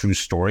based on a true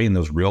story and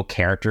those real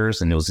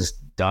characters. And it was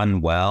just done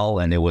well.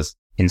 And it was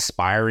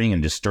inspiring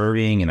and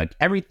disturbing and like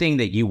everything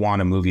that you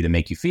want a movie to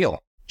make you feel.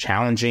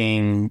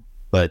 Challenging,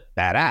 but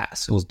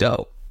badass. It was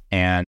dope.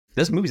 And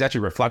this movie is actually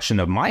a reflection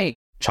of my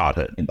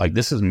childhood. Like,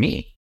 this is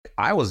me.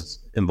 I was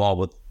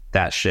involved with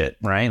that shit,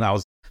 right? I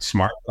was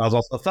smart. I was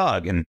also a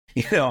thug and,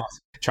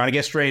 trying to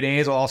get straight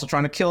A's while also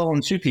trying to kill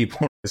and shoot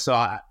people. So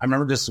I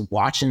remember just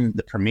watching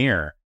the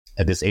premiere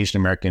at this Asian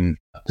American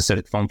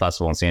Pacific Film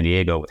Festival in San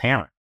Diego with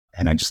Hammer.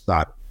 And I just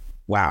thought,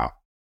 wow,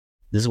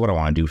 this is what I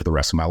want to do for the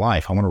rest of my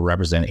life. I want to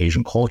represent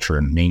Asian culture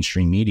in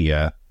mainstream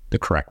media the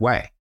correct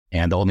way.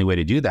 And the only way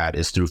to do that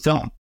is through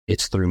film.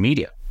 It's through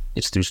media.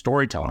 It's through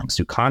storytelling. It's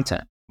through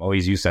content. I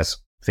always use that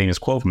famous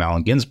quote from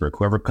Allen Ginsberg: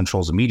 whoever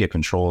controls the media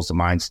controls the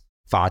minds,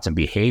 thoughts, and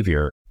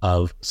behavior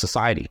of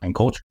society and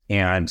culture.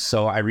 And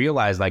so I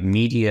realized like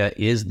media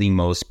is the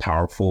most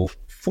powerful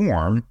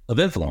form of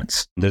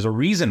influence. There's a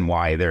reason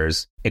why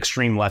there's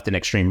extreme left and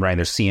extreme right.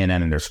 There's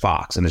CNN and there's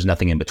Fox and there's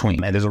nothing in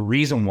between. And there's a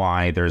reason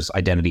why there's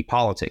identity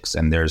politics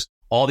and there's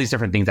all these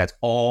different things that's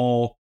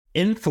all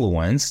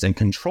influenced and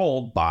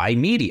controlled by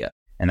media.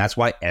 And that's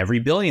why every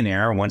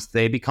billionaire, once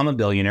they become a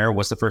billionaire,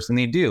 what's the first thing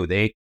they do?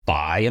 They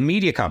buy a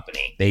media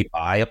company. They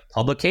buy a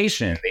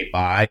publication. They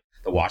buy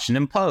the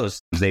Washington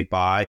Post. They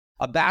buy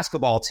a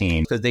basketball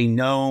team because they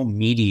know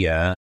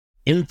media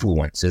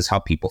influences how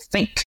people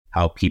think,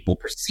 how people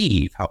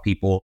perceive, how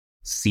people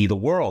see the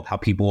world, how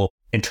people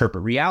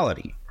interpret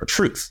reality or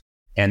truth.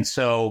 And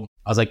so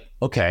I was like,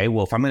 okay,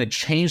 well, if I'm going to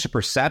change the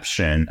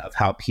perception of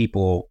how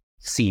people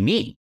see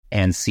me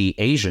and see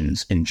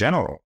Asians in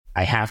general,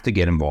 I have to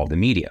get involved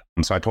in media.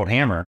 And so I told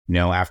Hammer,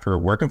 after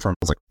working for him,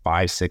 it was like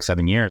 5, 6,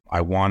 7 years,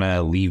 I want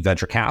to leave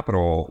venture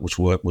capital, which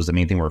was the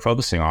main thing we were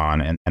focusing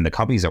on, and the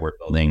companies that we're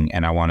building.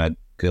 And I want to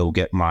go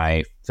get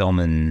my film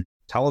and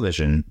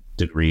television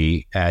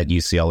degree at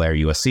UCLA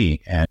or USC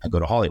and go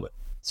to Hollywood.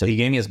 So he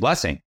gave me his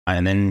blessing.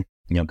 And then,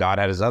 God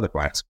had his other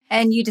plans.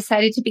 And you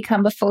decided to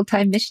become a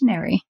full-time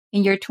missionary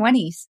in your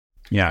 20s.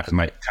 Yeah, because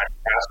my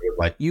pastor was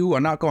like, you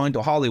are not going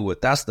to Hollywood.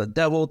 That's the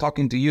devil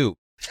talking to you.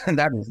 And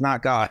that is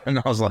not God. And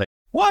I was like,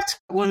 what?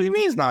 What do you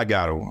mean it's not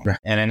God?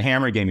 And then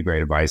Hammer gave me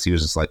great advice. He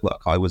was just like, look,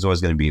 Hollywood's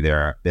always going to be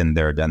there. Been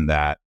there, done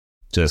that.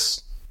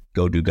 Just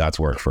go do God's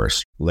work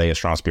first. Lay a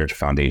strong spiritual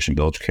foundation,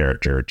 build your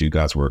character, do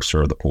God's work,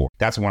 serve the poor.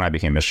 That's when I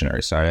became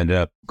missionary. So I ended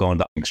up going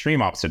the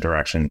extreme opposite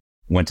direction.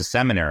 Went to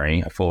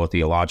seminary, a full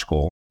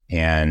theological,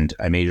 and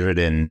I majored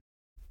in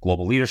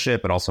global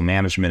leadership, but also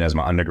management as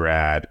my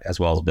undergrad,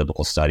 as well as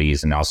biblical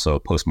studies and also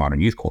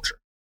postmodern youth culture.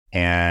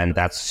 And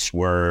that's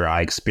where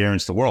I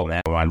experienced the world.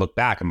 And when I look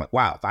back, I'm like,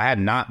 wow, if I had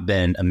not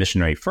been a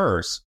missionary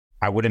first,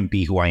 I wouldn't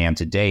be who I am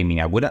today. I mean,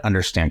 I wouldn't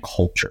understand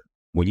culture.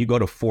 When you go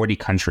to 40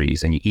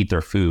 countries and you eat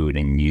their food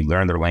and you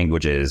learn their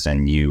languages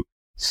and you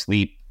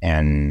sleep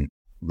and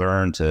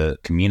learn to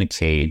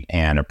communicate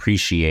and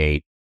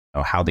appreciate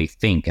how they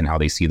think and how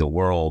they see the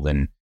world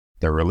and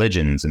their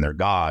religions and their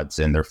gods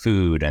and their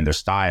food and their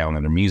style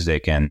and their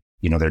music and,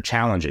 their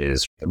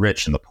challenges, the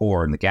rich and the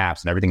poor and the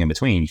gaps and everything in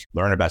between, you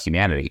learn about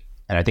humanity.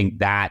 And I think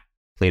that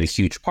played a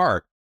huge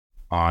part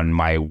on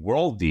my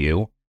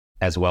worldview,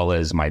 as well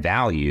as my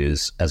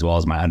values, as well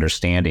as my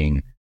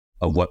understanding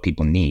of what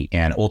people need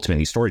and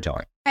ultimately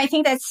storytelling. I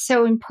think that's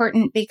so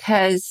important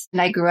because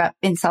I grew up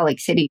in Salt Lake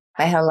City.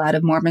 I had a lot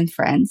of Mormon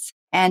friends,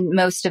 and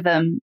most of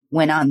them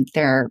went on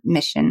their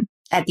mission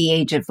at the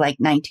age of like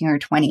 19 or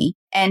 20.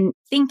 And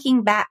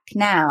thinking back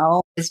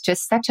now is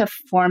just such a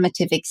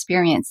formative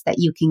experience that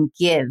you can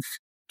give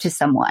to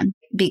someone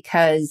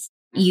because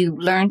you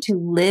learn to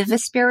live a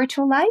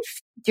spiritual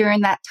life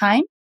during that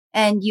time.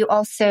 And you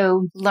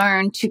also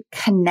learn to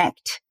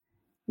connect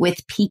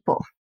with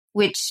people,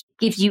 which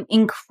gives you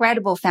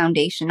incredible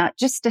foundation, not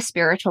just a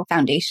spiritual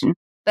foundation,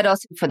 but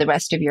also for the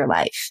rest of your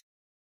life.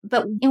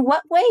 But in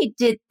what way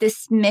did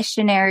this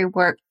missionary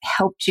work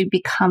help you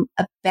become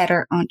a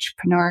better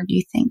entrepreneur, do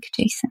you think,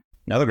 Jaeson?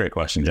 Another great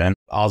question, Jen.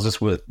 I was just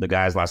with the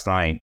guys last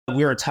night.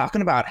 We were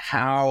talking about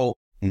how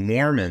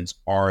Mormons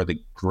are the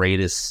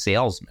greatest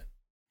salesmen.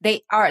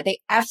 They are. They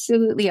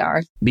absolutely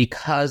are.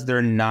 Because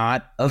they're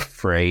not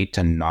afraid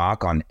to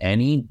knock on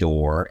any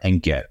door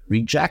and get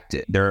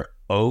rejected. They're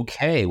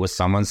okay with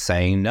someone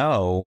saying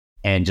no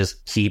and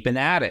just keeping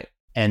at it.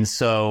 And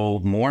so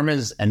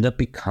Mormons end up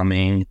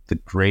becoming the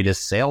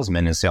greatest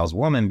salesmen and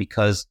saleswomen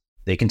because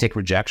they can take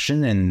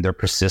rejection and they're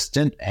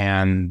persistent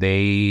and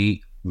they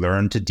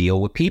learn to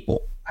deal with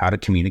people, how to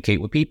communicate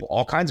with people,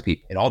 all kinds of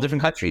people in all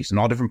different countries, in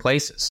all different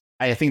places.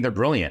 I think they're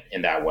brilliant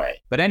in that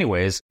way. But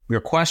anyways, your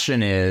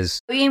question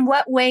is, in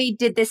what way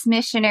did this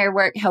missionary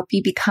work help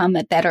you become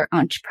a better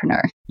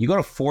entrepreneur? You go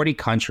to 40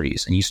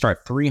 countries and you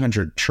start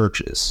 300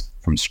 churches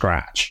from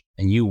scratch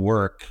and you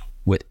work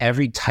with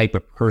every type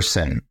of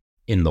person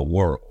in the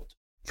world,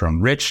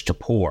 from rich to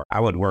poor. I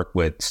would work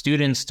with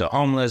students to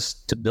homeless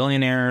to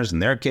billionaires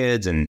and their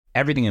kids and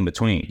everything in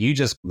between. You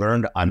just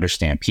learn to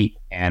understand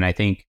people. And I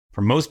think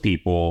for most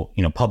people,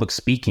 public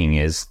speaking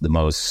is the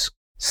most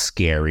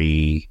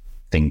scary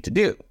thing to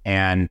do.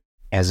 And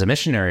as a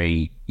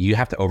missionary, you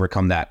have to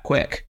overcome that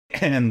quick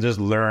and just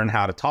learn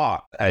how to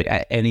talk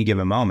at any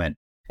given moment,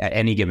 at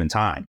any given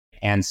time.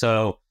 And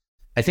so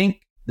I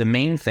think the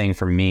main thing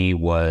for me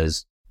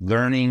was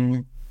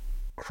learning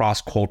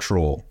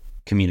cross-cultural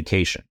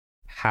communication,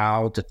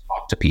 how to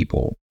talk to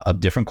people of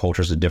different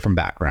cultures, of different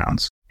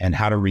backgrounds, and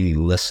how to really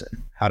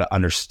listen, how to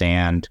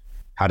understand,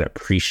 how to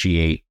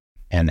appreciate,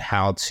 and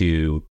how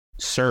to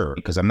serve.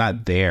 Because I'm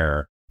not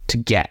there to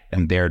get,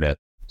 I'm there to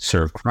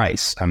serve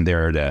Christ. I'm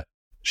there to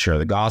share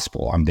the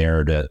gospel. I'm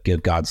there to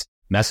give God's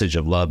message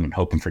of love and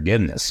hope and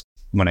forgiveness.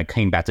 When I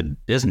came back to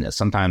business,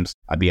 sometimes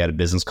I'd be at a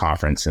business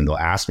conference and they'll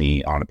ask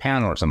me on a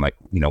panel or something like,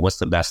 what's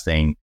the best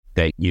thing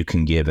that you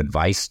can give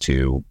advice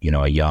to,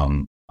 a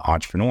young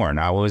entrepreneur? And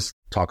I always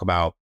talk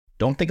about,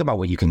 don't think about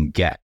what you can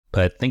get,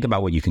 but think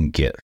about what you can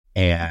give.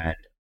 And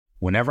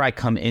whenever I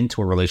come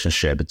into a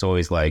relationship, it's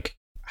always like,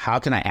 how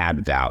can I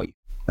add value,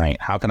 right?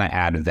 How can I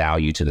add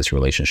value to this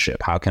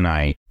relationship? How can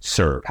I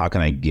serve? How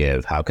can I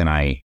give? How can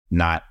I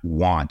not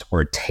want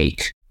or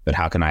take, but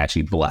how can I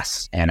actually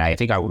bless? And I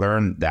think I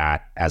learned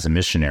that as a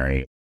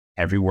missionary.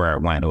 Everywhere I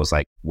went, it was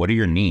like, what are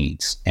your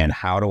needs? And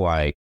how do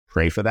I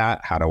pray for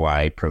that? How do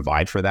I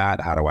provide for that?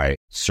 How do I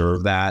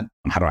serve that?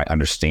 How do I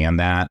understand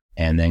that?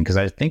 And then, because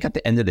I think at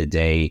the end of the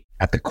day,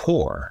 at the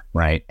core,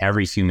 right,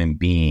 every human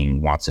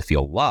being wants to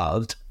feel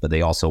loved, but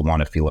they also want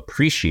to feel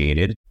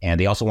appreciated. And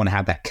they also want to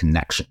have that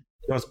connection.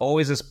 There's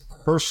always this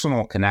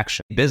personal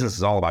connection. Business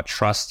is all about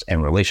trust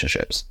and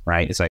relationships,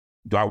 right? It's like,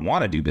 do I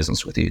want to do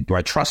business with you? Do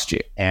I trust you?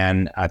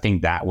 And I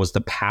think that was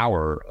the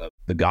power of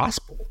the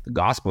gospel. The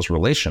gospel is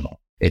relational.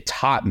 It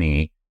taught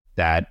me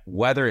that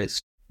whether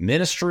it's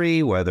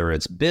ministry, whether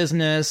it's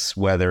business,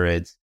 whether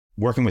it's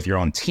working with your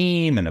own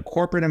team in a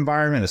corporate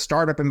environment, a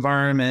startup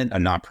environment, a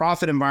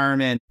nonprofit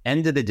environment,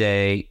 end of the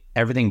day,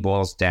 everything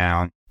boils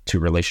down to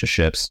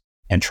relationships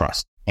and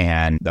trust.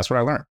 And that's what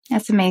I learned.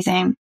 That's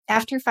amazing.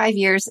 After 5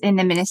 years in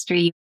the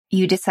ministry,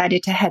 you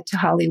decided to head to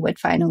Hollywood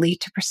finally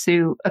to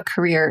pursue a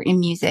career in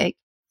music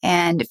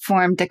and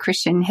formed a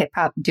Christian hip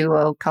hop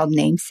duo called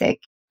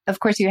Namesake. Of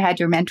course, you had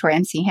your mentor,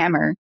 MC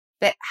Hammer.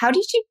 But how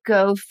did you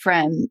go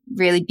from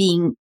really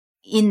being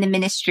in the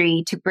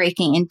ministry to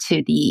breaking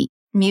into the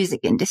music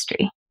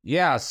industry?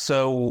 Yeah,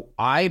 so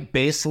I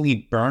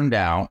basically burned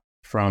out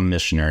from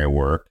missionary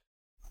work.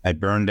 I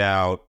burned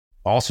out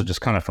also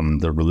just kind of from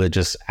the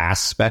religious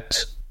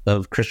aspect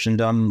of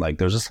Christendom. Like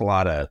there's just a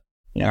lot of,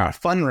 I got to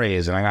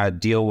fundraise and I got to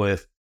deal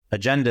with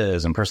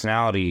agendas and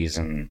personalities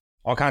and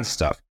all kinds of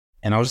stuff.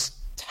 And I was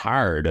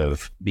tired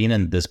of being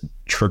in this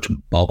church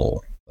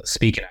bubble,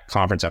 speaking at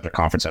conference after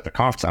conference after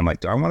conference. I'm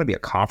like, do I want to be a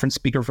conference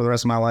speaker for the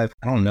rest of my life?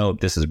 I don't know if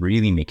this is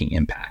really making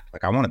impact.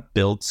 Like I want to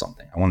build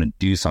something. I want to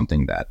do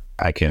something that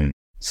I can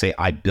say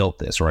I built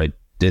this or I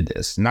did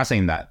this. I'm not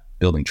saying that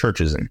building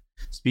churches and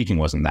speaking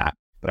wasn't that.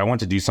 But I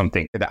wanted to do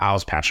something that I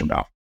was passionate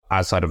about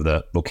outside of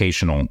the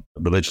vocational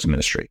religious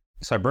ministry.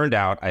 So I burned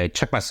out. I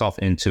checked myself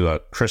into a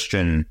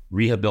Christian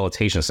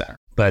rehabilitation center,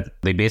 but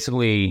they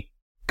basically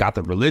got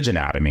the religion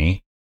out of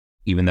me,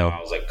 even though I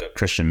was like a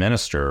Christian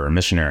minister or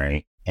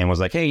missionary, and was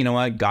like, hey, you know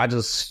what? God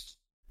just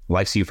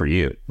likes you for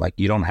you. Like,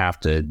 you don't have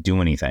to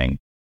do anything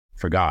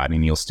for God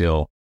and he'll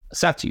still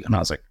accept you. And I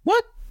was like,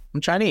 what?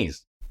 I'm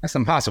Chinese. That's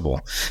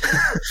impossible.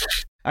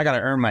 I got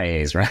to earn my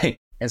A's, right?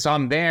 And so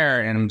I'm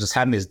there and I'm just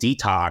having this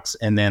detox,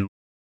 and then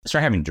I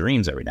start having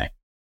dreams every night.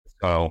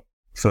 So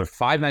for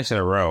 5 nights in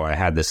a row, I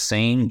had the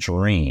same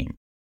dream,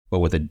 but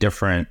with a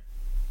different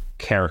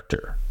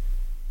character.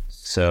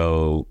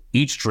 So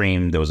each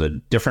dream, there was a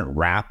different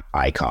rap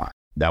icon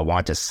that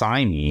wanted to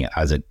sign me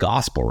as a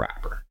gospel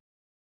rapper.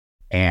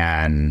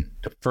 And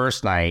the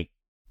first night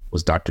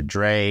was Dr.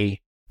 Dre.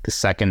 The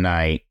second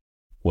night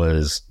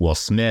was Will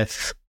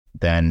Smith.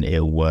 Then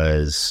it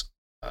was,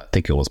 I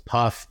think it was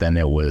Puff. Then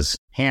it was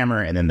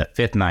Hammer. And then the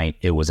fifth night,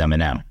 it was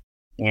Eminem.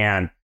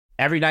 And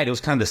every night, it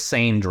was kind of the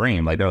same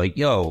dream. Like, they're like,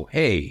 yo,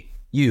 hey,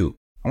 you,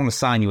 I want to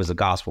sign you as a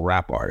gospel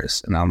rap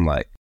artist. And I'm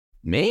like,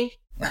 me?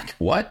 Like,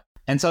 what?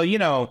 And so, you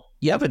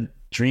have a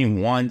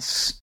dream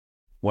once,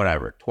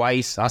 whatever,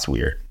 twice, that's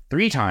weird.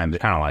 3 times,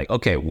 it's kind of like,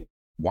 okay,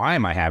 why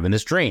am I having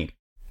this dream?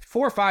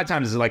 4 or 5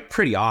 times is like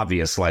pretty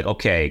obvious, like,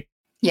 okay.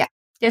 Yeah,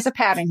 there's a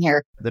pattern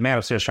here. The man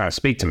upstairs trying to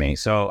speak to me.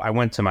 So I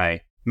went to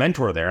my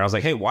mentor there. I was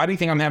like, hey, why do you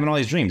think I'm having all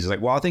these dreams? He's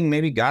like, well, I think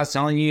maybe God's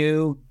telling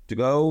you to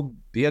go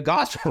be a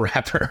gospel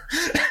rapper.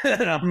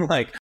 And I'm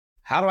like,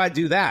 how do I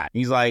do that?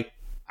 He's like,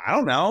 I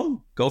don't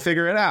know. Go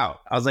figure it out.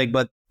 I was like,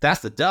 but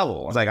that's the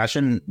devil. I was like, I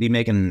shouldn't be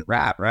making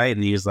rap, right?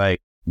 And he's like,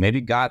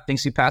 maybe God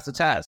thinks you passed the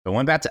test. I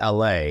went back to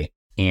LA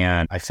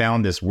and I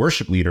found this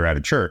worship leader at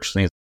a church. His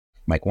name is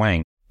Mike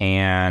Wang.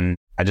 And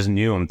I just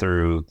knew him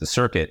through the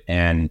circuit.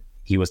 And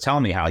he was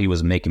telling me how he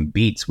was making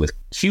beats with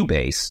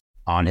Cubase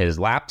on his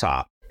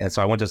laptop. And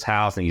so I went to his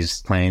house and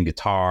he's playing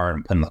guitar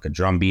and putting like a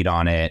drum beat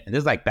on it. And this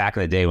is like back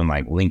in the day when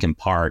like Linkin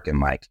Park and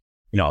like,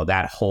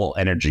 that whole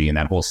energy and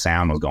that whole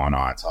sound was going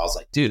on. So I was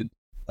like, dude,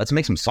 let's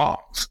make some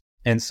songs.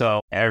 And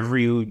so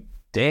every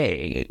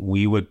day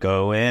we would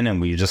go in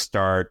and we just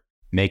start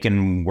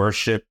making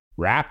worship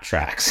rap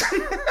tracks.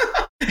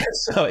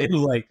 So it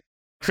was like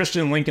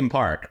Christian Linkin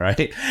Park,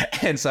 right?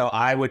 And so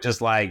I would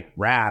just like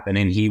rap and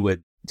then he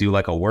would do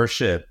like a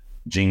worship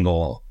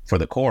jingle for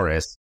the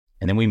chorus.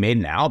 And then we made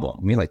an album.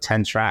 We made like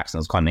 10 tracks and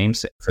it was called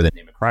Namesake, for the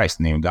name of Christ,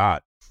 the name of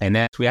God. And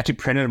then we actually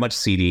printed a bunch of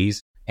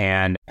CDs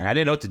and I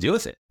didn't know what to do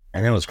with it.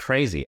 And it was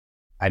crazy.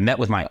 I met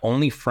with my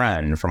only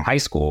friend from high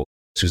school.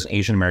 She was an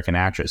Asian American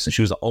actress. And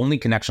she was the only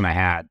connection I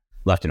had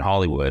left in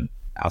Hollywood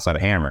outside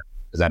of Hammer,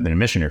 because I've been a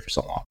missionary for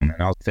so long. And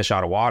I was fish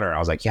out of water. I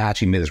was like, yeah, I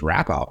actually made this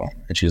rap album.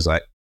 And she was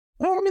like,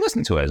 oh, let me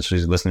listen to it. And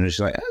she's listening to it.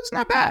 She's like, it's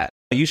not bad.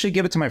 You should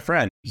give it to my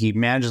friend. He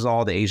manages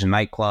all the Asian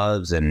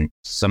nightclubs and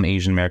some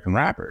Asian American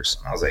rappers.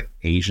 And I was like,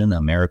 Asian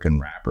American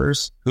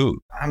rappers? Who?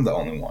 I'm the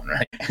only one,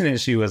 right? And then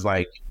she was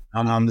like,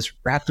 I'm on this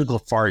radical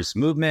Far East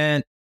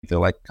movement. They're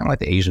like kind of like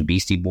the Asian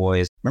Beastie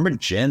Boys. Remember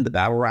Jin, the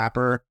battle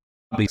rapper?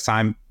 Be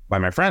signed by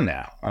my friend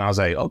now. And I was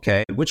like,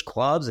 okay, which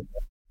clubs?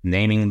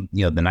 Naming,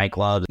 the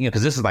nightclubs,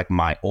 because this is like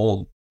my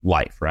old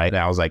life, right?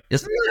 And I was like,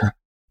 isn't it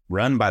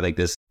run by like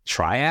this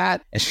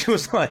triad? And she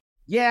was like,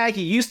 yeah,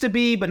 he used to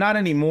be, but not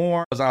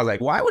anymore. So I was like,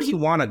 why would he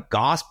want a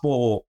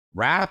gospel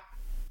rap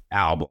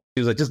album?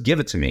 She was like, just give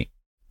it to me.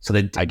 So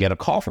then I get a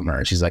call from her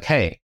and she's like,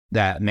 hey,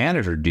 that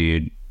manager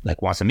dude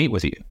like wants to meet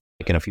with you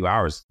like in a few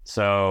hours.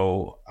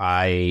 So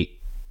I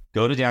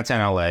go to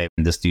downtown LA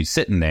and this dude's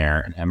sitting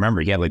there. And I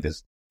remember he had like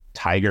this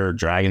tiger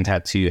dragon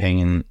tattoo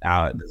hanging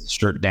out,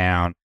 shirt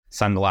down,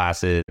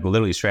 sunglasses,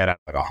 literally straight out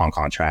of like a Hong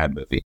Kong trad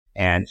movie.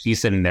 And he's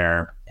sitting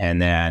there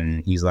and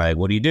then he's like,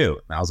 what do you do?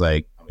 And I was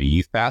like, I'm a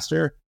youth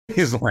pastor.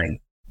 He's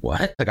like,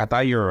 what? Like, I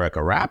thought you were like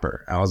a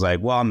rapper. I was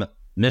like, well, I'm a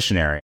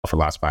missionary for the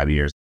last 5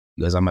 years.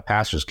 He goes, I'm a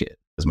pastor's kid.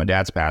 Because my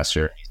dad's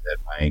pastor. He said,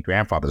 my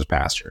grandfather's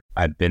pastor.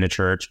 I've been to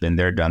church, been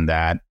there, done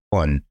that.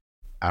 And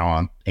I don't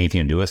want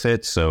anything to do with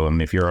it. So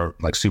if you're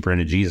like super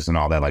into Jesus and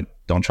all that, like,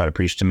 don't try to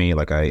preach to me.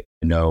 Like, I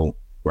know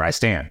where I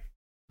stand.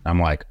 I'm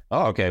like,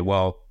 oh, okay,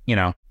 well,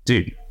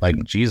 dude, like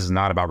Jesus is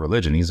not about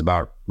religion. He's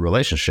about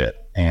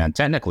relationship. And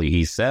technically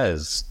he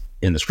says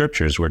in the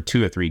scriptures where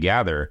 2 or 3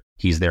 gather,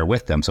 he's there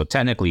with them. So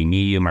technically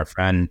me, you, my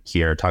friend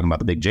here talking about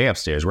the big J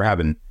upstairs, we're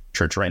having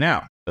church right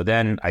now. So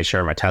then I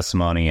share my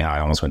testimony. How I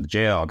almost went to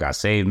jail. God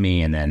saved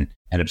me. And then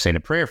ended up saying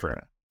a prayer for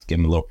him. Give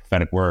him a little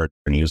prophetic word.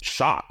 And he was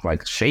shocked,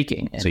 like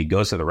shaking. And so he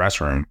goes to the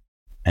restroom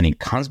and he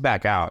comes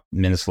back out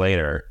minutes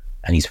later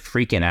and he's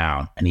freaking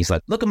out. And he's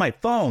like, look at my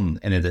phone.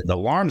 And the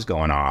alarm's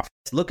going off.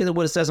 Look at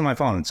what it says on my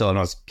phone. And so on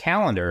his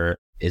calendar,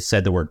 it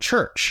said the word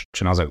church.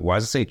 And I was like, why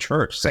does it say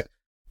church?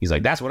 He's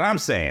like, that's what I'm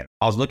saying.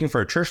 I was looking for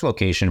a church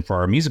location for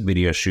our music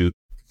video shoot,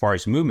 Far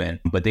East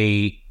Movement, but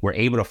they were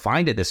able to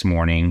find it this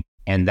morning.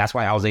 And that's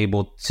why I was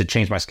able to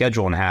change my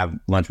schedule and have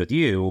lunch with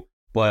you.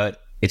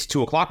 But it's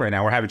 2:00 right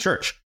now. We're having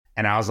church.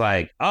 And I was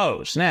like,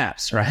 oh,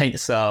 snaps, right?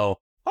 So,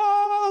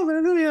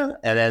 hallelujah.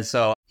 And then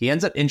so he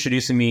ends up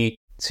introducing me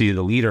to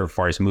the leader of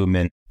Far East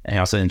Movement, and he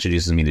also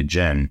introduces me to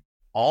Jen,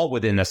 all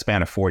within a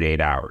span of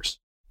 48 hours.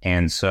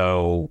 And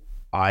so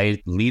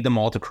I lead them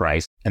all to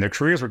Christ, and their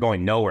careers were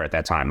going nowhere at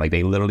that time. Like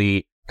they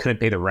literally couldn't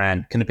pay the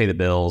rent, couldn't pay the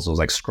bills. It was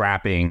like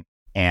scrapping.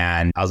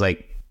 And I was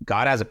like,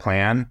 God has a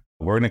plan.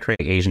 We're going to create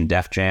an Asian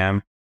Def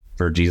Jam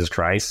for Jesus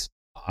Christ.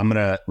 I'm going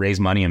to raise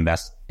money,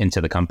 invest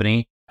into the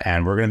company,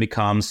 and we're going to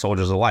become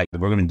soldiers of light.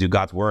 We're going to do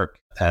God's work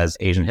as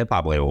Asian hip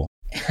hop label.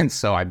 And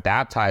so I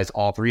baptized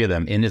all three of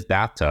them in this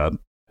bathtub,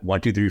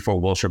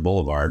 1234 Wilshire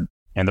Boulevard,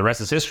 and the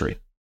rest is history.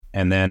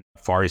 And then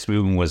Far East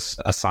Movement was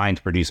assigned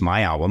to produce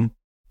my album.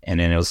 And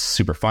then it was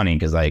super funny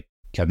because like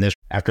Kevin Nish,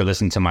 after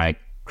listening to my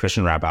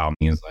Christian rap album,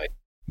 he was like,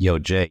 yo,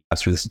 Jay,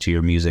 after listening to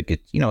your music,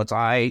 it's all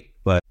right,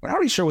 but we're not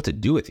really sure what to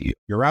do with you.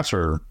 Your raps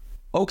are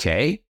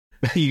okay.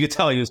 You could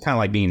tell he was kind of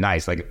like being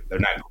nice, like they're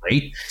not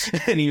great.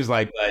 And he was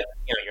like, but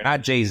you're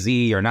not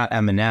Jay-Z, you're not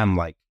Eminem.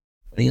 Like,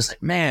 and he was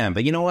like, man,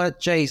 but you know what,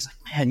 Jay? He's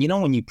like,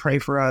 man, when you pray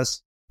for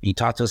us, you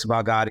talk to us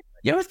about God,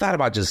 you ever thought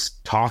about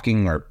just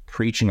talking or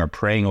preaching or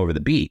praying over the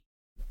beat?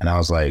 And I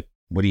was like,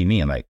 what do you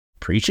mean? Like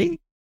preaching?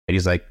 And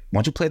he's like, why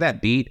don't you play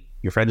that beat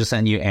your friend just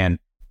sent you and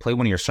play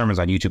one of your sermons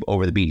on YouTube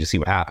over the beat to see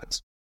what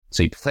happens.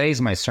 So he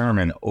plays my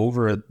sermon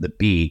over the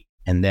beat,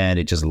 and then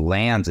it just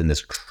lands in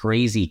this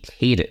crazy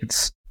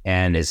cadence.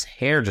 And his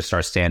hair just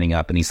starts standing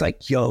up, and he's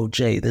like, yo,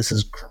 Jay, this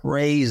is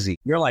crazy.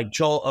 You're like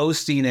Joel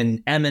Osteen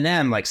and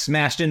Eminem, like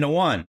smashed into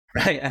one,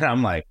 right? And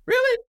I'm like,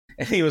 really?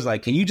 And he was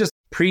like, can you just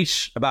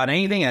preach about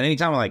anything at any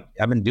time? I'm like,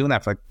 I've been doing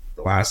that for like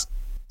the last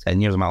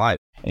 10 years of my life.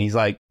 And he's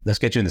like, let's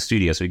get you in the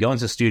studio. So we go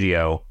into the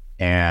studio,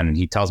 and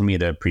he tells me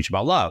to preach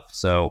about love.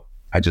 So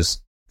I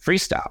just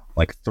freestyle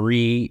like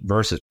 3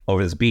 verses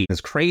over this beat,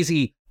 this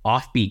crazy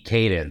offbeat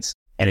cadence.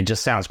 And it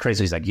just sounds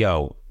crazy. He's like,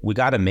 yo, we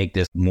got to make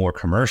this more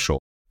commercial,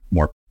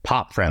 more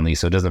pop friendly,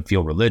 so it doesn't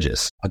feel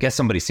religious. I'll get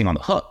somebody to sing on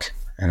the hook.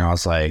 And I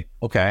was like,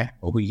 okay,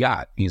 well, who you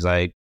got? He's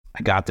like,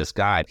 I got this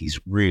guy. He's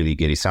really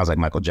good. He sounds like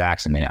Michael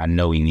Jackson, man. I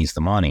know he needs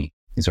the money.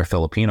 He's our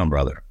Filipino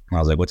brother. And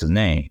I was like, what's his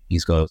name? He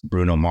goes,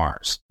 Bruno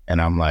Mars. And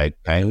I'm like,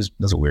 hey,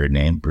 that's a weird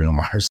name, Bruno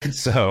Mars.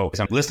 So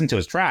I'm listening to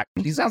his track.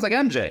 He sounds like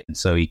MJ. And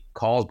so he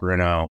calls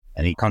Bruno,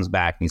 and he comes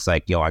back, and he's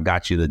like, yo, I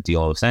got you the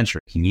deal of the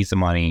century. He needs the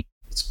money.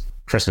 It's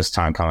Christmas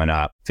time coming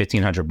up,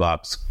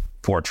 $1,500,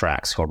 4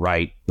 tracks. He'll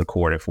write,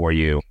 record it for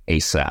you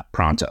ASAP,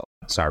 pronto.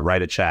 So I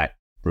write a check,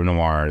 Bruno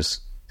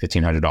Mars,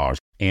 $1,500.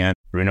 And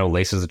Bruno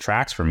laces the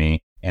tracks for me.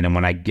 And then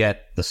when I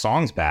get the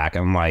songs back,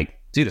 I'm like,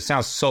 dude, it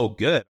sounds so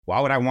good. Why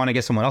would I want to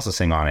get someone else to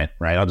sing on it,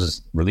 right? I'll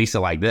just release it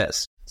like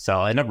this. So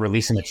I end up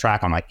releasing the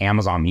track on like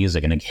Amazon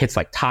Music, and it hits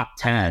like top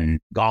 10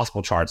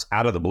 gospel charts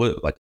out of the blue.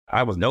 Like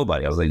I was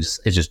nobody. I was like,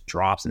 it just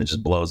drops and it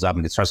just blows up,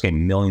 and it starts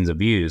getting millions of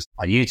views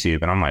on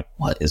YouTube. And I'm like,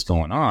 what is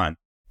going on?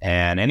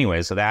 And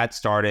anyway, so that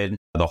started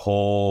the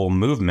whole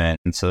movement.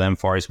 And so then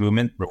Far East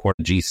Movement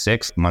recorded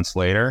G6 months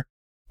later,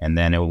 and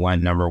then it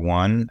went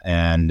 #1.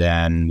 And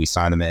then we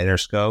signed them at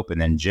Interscope. And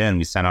then Jin,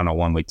 we sent on a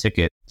one-way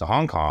ticket to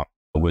Hong Kong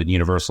with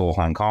Universal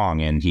Hong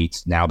Kong. And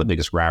he's now the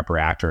biggest rapper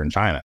actor in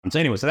China. So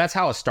anyway, so that's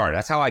how it started.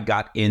 That's how I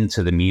got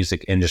into the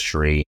music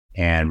industry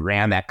and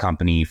ran that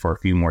company for a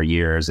few more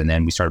years. And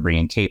then we started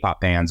bringing K-pop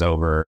bands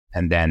over.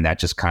 And then that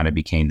just kind of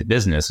became the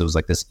business. It was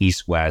like this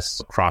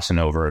East-West crossing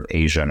over of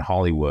Asia and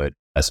Hollywood.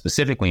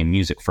 Specifically in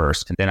music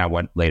first, and then I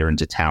went later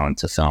into talent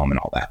to film and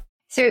all that.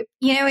 So,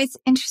 it's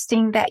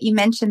interesting that you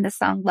mentioned the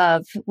song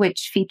Love,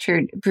 which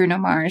featured Bruno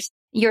Mars.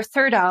 Your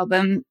third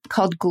album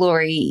called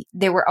Glory,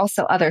 there were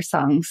also other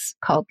songs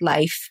called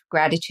Life,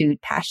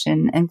 Gratitude,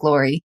 Passion, and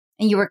Glory.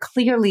 And you were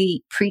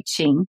clearly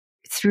preaching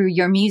through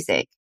your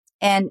music.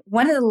 And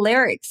one of the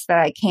lyrics that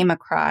I came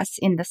across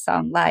in the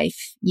song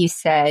Life, you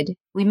said,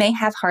 we may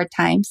have hard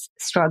times,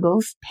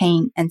 struggles,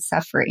 pain, and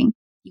suffering.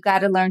 You got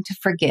to learn to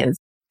forgive,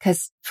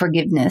 because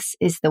forgiveness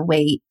is the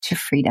way to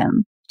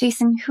freedom.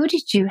 Jaeson, who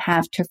did you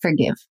have to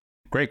forgive?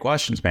 Great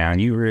questions, man.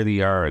 You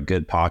really are a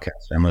good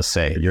podcaster, I must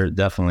say. You're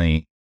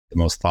definitely the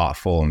most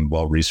thoughtful and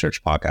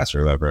well-researched podcaster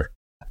I've ever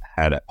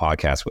had a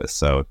podcast with.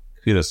 So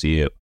kudos to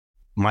you.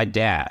 My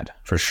dad,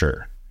 for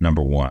sure,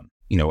 number one.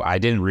 I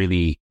didn't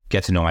really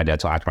get to know my dad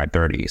till after my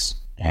 30s.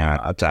 And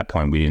up to that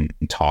point, we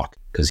didn't talk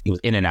because he was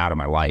in and out of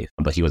my life,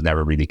 but he was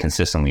never really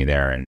consistently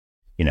there. And,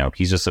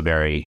 he's just a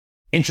very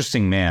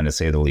interesting man, to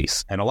say the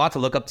least, and a lot to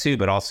look up to,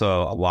 but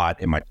also a lot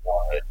in my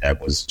childhood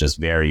that was just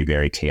very,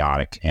 very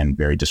chaotic and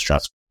very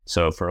distressful.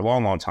 So for a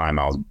long, long time,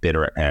 I was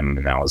bitter at him,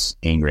 and I was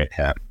angry at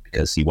him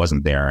because he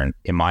wasn't there, and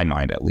in my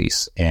mind at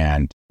least,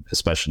 and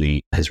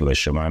especially his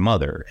relationship with my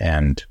mother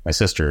and my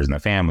sisters and the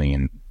family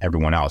and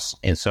everyone else.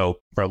 And so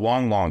for a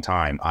long, long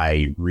time,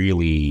 I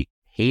really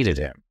hated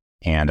him,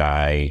 and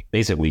I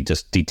basically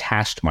just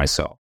detached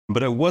myself.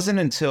 But it wasn't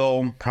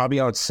until probably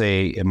I would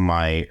say in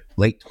my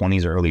late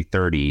 20s or early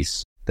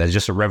 30s that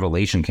just a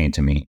revelation came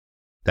to me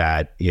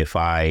that if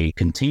I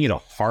continue to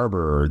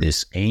harbor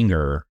this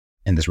anger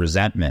and this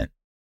resentment,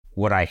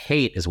 what I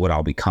hate is what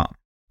I'll become.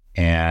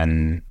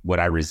 And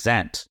what I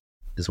resent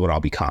is what I'll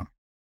become.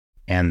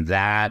 And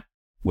that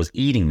was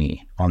eating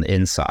me on the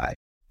inside.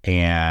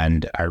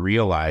 And I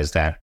realized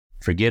that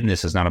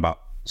forgiveness is not about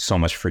so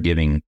much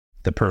forgiving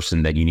the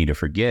person that you need to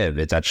forgive.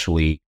 It's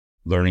actually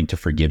learning to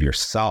forgive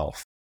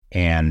yourself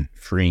and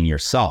freeing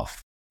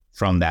yourself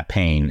from that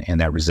pain and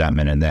that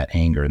resentment and that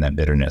anger and that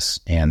bitterness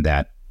and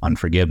that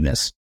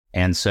unforgiveness.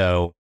 And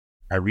so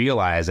I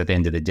realized at the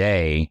end of the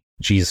day,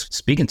 Jesus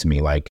speaking to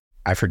me like,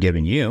 I've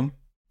forgiven you.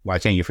 Why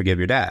can't you forgive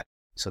your dad?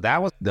 So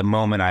that was the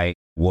moment I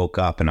woke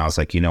up and I was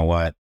like, you know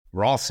what?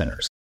 We're all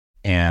sinners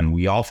and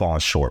we all fall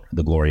short of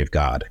the glory of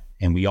God,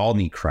 and we all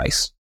need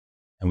Christ,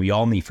 and we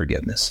all need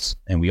forgiveness,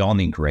 and we all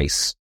need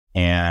grace,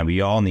 and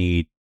we all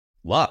need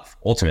love,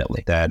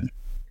 ultimately, that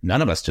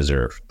none of us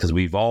deserve, because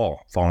we've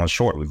all fallen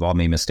short. We've all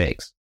made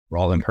mistakes. We're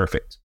all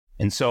imperfect.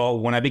 And so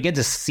when I begin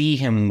to see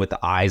him with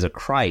the eyes of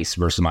Christ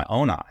versus my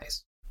own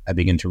eyes, I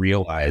begin to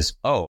realize,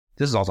 oh,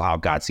 this is also how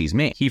God sees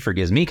me. He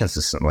forgives me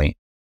consistently,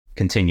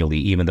 continually,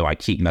 even though I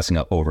keep messing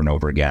up over and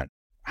over again.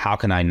 How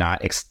can I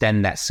not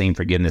extend that same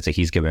forgiveness that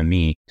he's given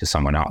me to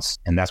someone else?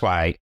 And that's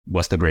why,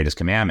 what's the greatest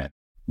commandment?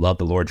 Love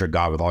the Lord your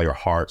God with all your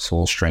heart,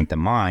 soul, strength,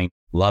 and mind.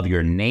 Love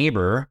your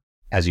neighbor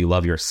as you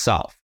love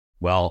yourself.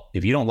 Well,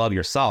 if you don't love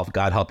yourself,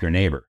 God help your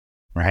neighbor,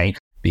 right?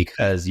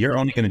 Because you're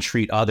only going to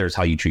treat others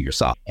how you treat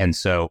yourself. And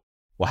so,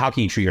 well, how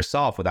can you treat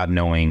yourself without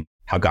knowing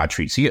how God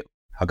treats you,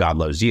 how God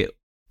loves you?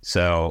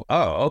 So,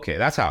 oh, okay,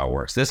 that's how it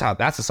works. That's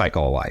the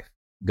cycle of life.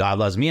 God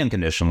loves me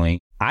unconditionally.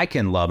 I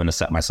can love and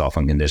accept myself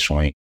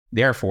unconditionally.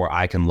 Therefore,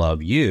 I can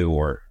love you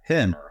or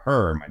him or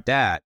her, my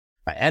dad,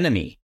 my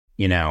enemy,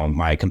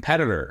 my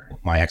competitor,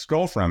 my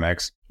ex-girlfriend, my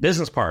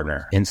ex-business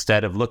partner.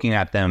 Instead of looking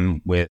at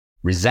them with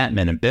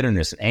resentment and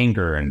bitterness and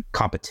anger and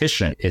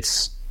competition,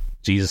 it's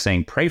Jesus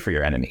saying, pray for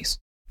your enemies,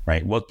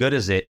 right? What good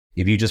is it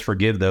if you just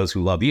forgive those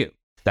who love you?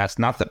 That's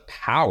not the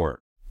power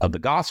of the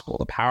gospel.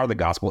 The power of the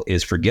gospel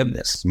is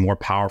forgiveness. More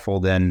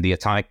powerful than the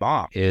atomic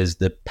bomb is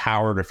the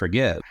power to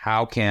forgive.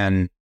 How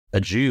can a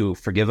Jew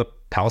forgive a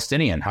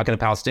Palestinian? How can a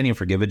Palestinian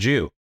forgive a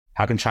Jew?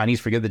 How can Chinese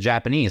forgive the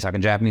Japanese? How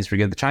can Japanese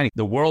forgive the Chinese?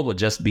 The world would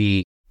just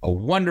be a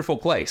wonderful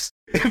place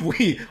if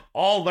we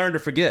all learn to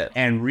forgive,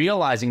 and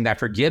realizing that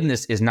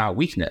forgiveness is not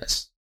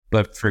weakness,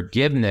 but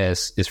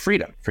forgiveness is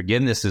freedom.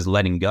 Forgiveness is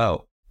letting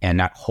go and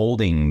not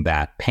holding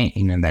that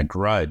pain and that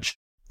grudge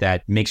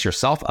that makes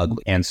yourself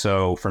ugly. And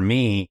so for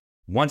me,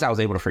 once I was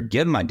able to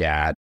forgive my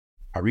dad,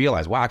 I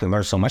realized, wow, I can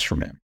learn so much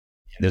from him.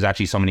 There's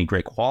actually so many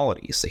great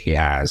qualities that he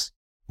has,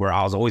 where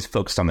I was always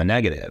focused on the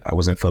negative. I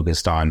wasn't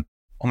focused on,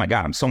 oh my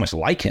God, I'm so much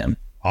like him,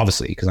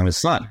 obviously, because I'm his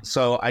son.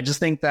 So I just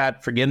think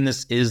that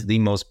forgiveness is the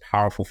most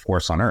powerful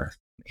force on earth.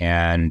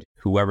 And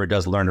whoever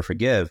does learn to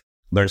forgive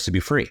learns to be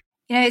free.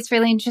 It's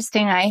really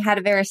interesting. I had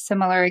a very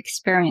similar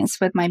experience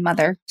with my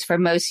mother. For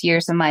most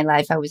years of my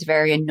life, I was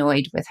very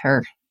annoyed with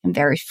her and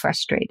very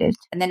frustrated.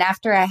 And then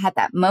after I had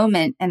that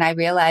moment and I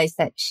realized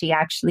that she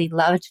actually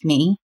loved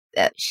me,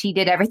 that she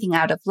did everything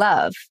out of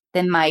love,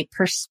 then my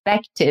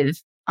perspective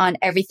on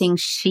everything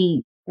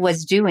she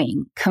was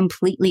doing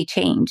completely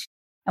changed.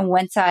 And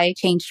once I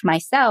changed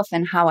myself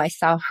and how I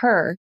saw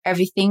her,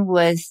 everything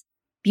was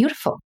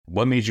beautiful.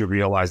 What made you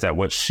realize that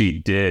what she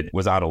did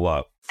was out of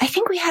love? I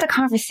think we had a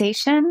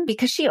conversation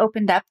because she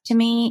opened up to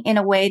me in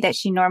a way that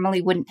she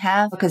normally wouldn't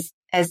have, because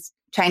as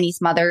Chinese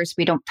mothers,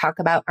 we don't talk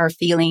about our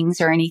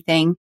feelings or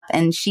anything.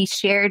 And she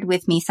shared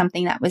with me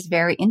something that was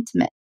very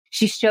intimate.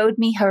 She showed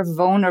me her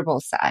vulnerable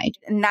side.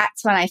 And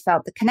that's when I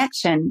felt the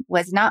connection,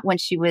 was not when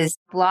she was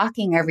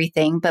blocking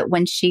everything, but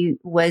when she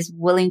was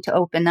willing to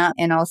open up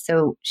and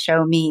also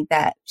show me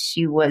that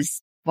she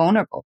was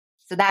vulnerable.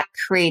 So that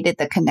created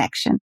the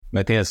connection.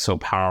 I think that's so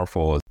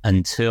powerful.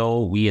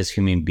 Until we as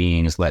human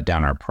beings let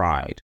down our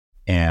pride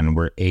and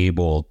we're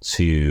able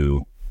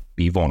to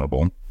be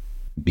vulnerable,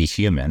 be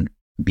human,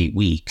 be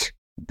weak,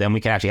 then we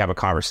can actually have a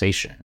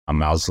conversation. I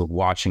was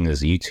watching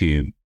this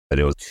YouTube, but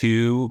it was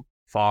two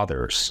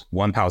fathers,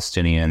 one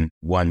Palestinian,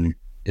 one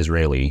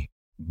Israeli,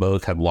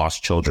 both have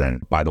lost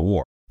children by the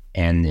war.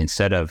 And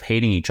instead of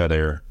hating each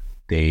other,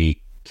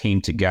 they came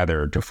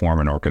together to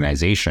form an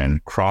organization,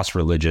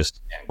 cross-religious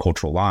and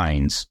cultural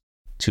lines,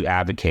 to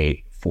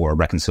advocate for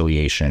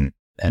reconciliation,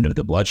 end of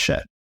the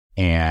bloodshed.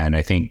 And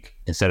I think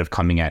instead of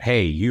coming at,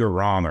 hey, you're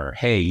wrong, or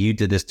hey, you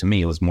did this to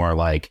me, it was more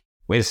like,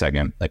 wait a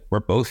second, like we're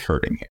both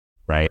hurting here,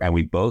 right? And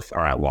we both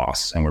are at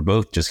loss and we're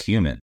both just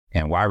human.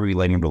 And why are we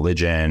letting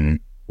religion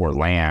or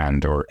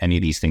land or any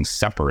of these things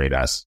separate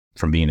us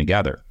from being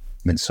together?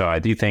 And so I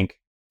do think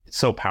it's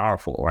so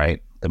powerful,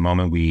 right? The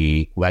moment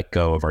we let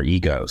go of our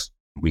egos,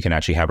 we can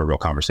actually have a real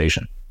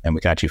conversation and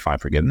we can actually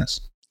find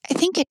forgiveness. I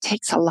think it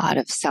takes a lot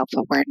of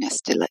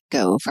self-awareness to let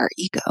go of our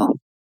ego.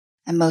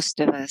 And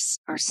most of us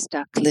are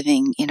stuck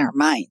living in our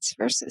minds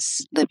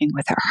versus living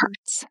with our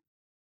hearts.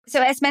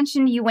 So as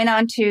mentioned, you went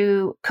on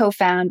to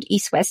co-found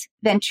East West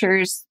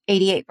Ventures,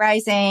 88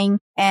 Rising,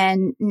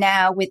 and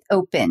now with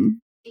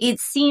Open. It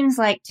seems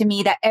like to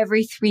me that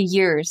every 3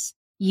 years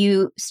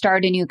you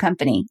start a new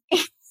company.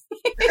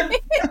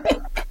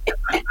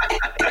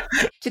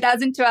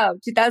 2012,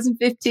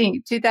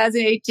 2015,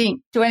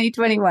 2018,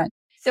 2021.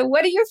 So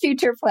what are your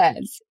future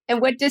plans? And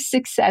what does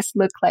success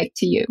look like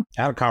to you?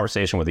 I had a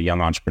conversation with a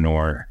young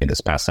entrepreneur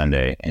this past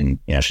Sunday, and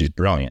she's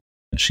brilliant.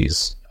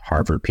 She's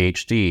Harvard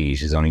PhD.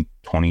 She's only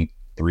 20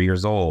 3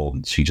 years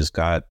old. She just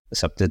got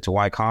accepted to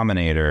Y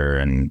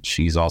Combinator, and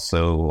she's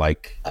also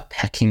like a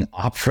Peking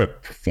opera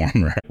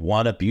performer,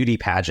 won a beauty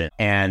pageant.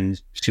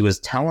 And she was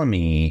telling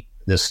me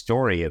this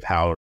story of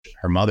how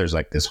her mother's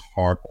like this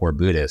hardcore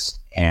Buddhist,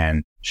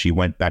 and she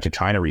went back to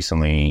China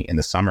recently in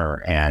the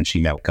summer, and she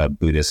met a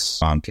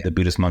Buddhist monk. The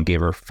Buddhist monk gave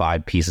her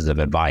 5 pieces of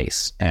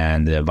advice,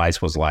 and the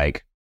advice was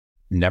like,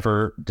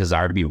 never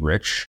desire to be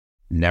rich,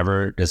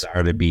 never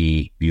desire to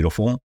be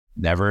beautiful,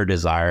 never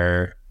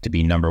desire to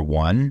be number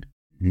one,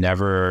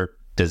 never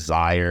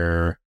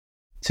desire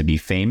to be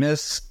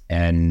famous,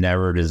 and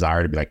never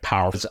desire to be like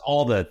powerful. It's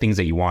all the things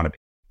that you want to be.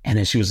 And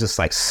then she was just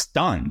like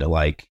stunned,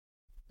 like,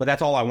 but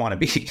that's all I want to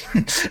be,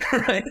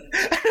 right?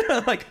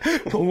 Like,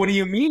 well, what do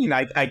you mean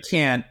I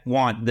can't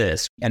want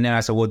this? And then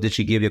I said, well, did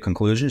she give you a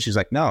conclusion? She's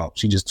like, no,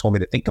 she just told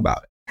me to think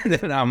about it. And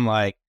then I'm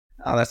like,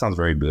 oh, that sounds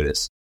very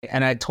Buddhist.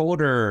 And I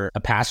told her a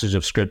passage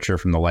of scripture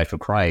from the life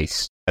of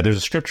Christ. There's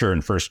a scripture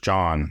in 1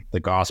 John, the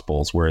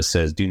Gospels, where it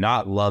says, do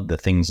not love the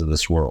things of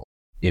this world.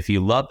 If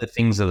you love the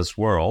things of this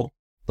world,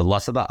 the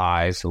lust of the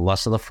eyes, the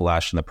lust of the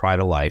flesh, and the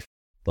pride of life,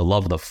 the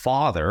love of the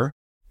Father,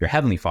 your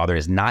heavenly Father,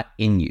 is not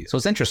in you. So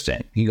it's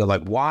interesting. You go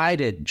like, why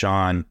did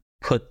John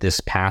put this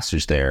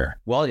passage there?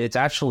 Well, it's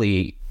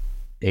actually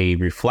a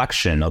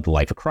reflection of the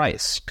life of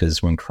Christ,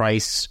 because when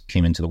Christ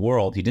came into the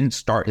world, he didn't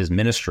start his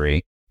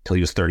ministry till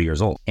he was 30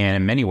 years old. And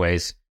in many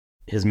ways,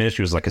 his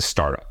ministry was like a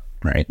startup,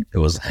 right? It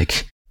was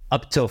like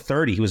up till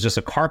 30, he was just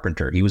a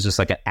carpenter. He was just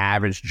like an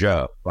average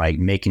Joe, like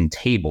making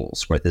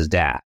tables with his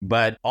dad.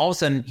 But all of a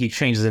sudden, he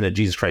changes into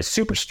Jesus Christ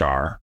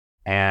Superstar,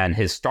 and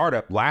his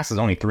startup lasted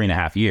only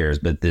 3.5 years.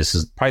 But this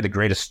is probably the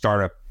greatest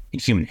startup in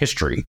human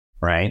history,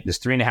 right? This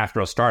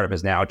 3.5-year-old startup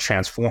has now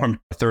transformed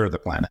a third of the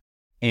planet.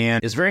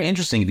 And it's very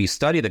interesting if you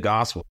study the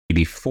gospel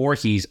before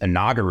he's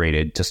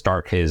inaugurated to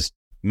start his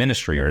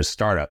ministry or his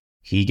startup.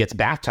 He gets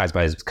baptized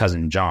by his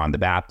cousin John the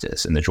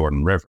Baptist in the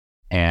Jordan River.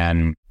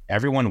 And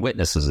everyone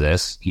witnesses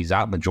this. He's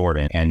out in the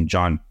Jordan, and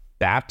John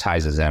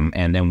baptizes him.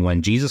 And then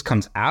when Jesus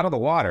comes out of the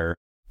water,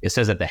 it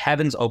says that the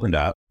heavens opened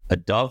up, a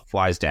dove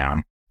flies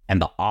down,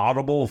 and the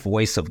audible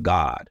voice of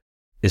God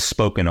is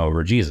spoken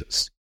over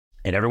Jesus.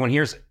 And everyone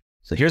hears it.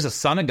 So here's the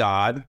Son of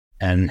God,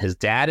 and his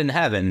dad in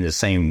heaven is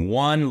saying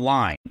one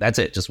line. That's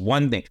it, just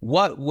one thing.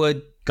 What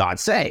would God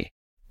say?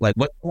 Like,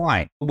 what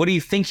line? What do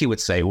you think he would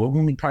say? Well,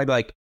 he'd probably be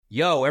like,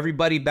 yo,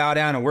 everybody bow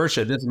down and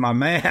worship. This is my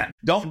man.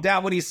 Don't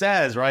doubt what he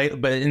says, right?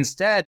 But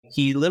instead,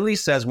 he literally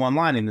says one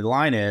line, and the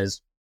line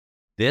is,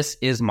 this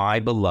is my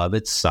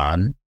beloved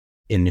Son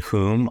in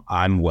whom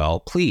I'm well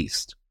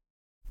pleased.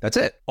 That's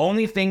it.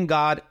 Only thing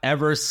God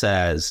ever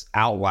says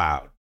out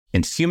loud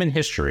in human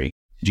history,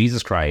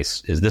 Jesus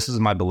Christ, is this is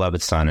my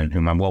beloved Son in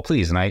whom I'm well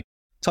pleased. And I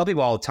tell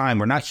people all the time,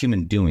 we're not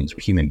human doings,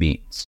 we're human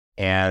beings.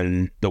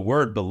 And the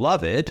word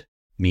beloved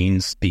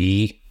means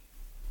be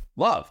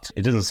loved.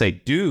 It doesn't say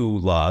do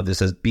love. It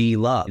says be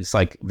loved. It's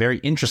like very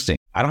interesting.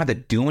 I don't have to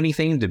do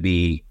anything to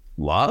be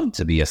loved,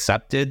 to be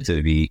accepted,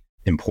 to be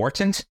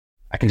important.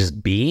 I can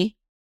just be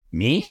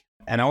me.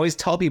 And I always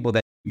tell people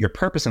that your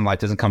purpose in life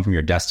doesn't come from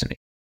your destiny.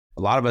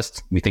 A lot of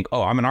us, we think,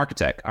 oh, I'm an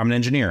architect. I'm an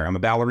engineer. I'm a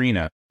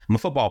ballerina. I'm a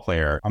football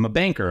player. I'm a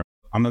banker.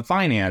 I'm in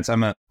finance.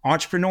 I'm an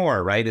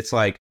entrepreneur, right? It's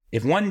like,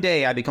 if one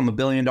day I become $1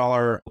 billion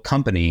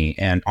company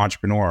and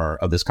entrepreneur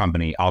of this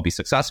company, I'll be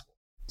successful.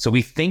 So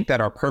we think that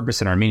our purpose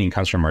and our meaning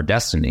comes from our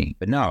destiny,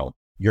 but no,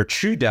 your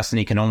true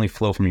destiny can only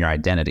flow from your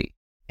identity.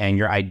 And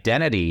your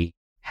identity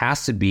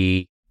has to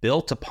be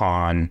built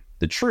upon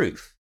the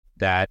truth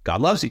that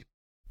God loves you.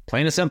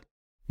 Plain and simple,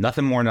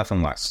 nothing more,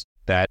 nothing less.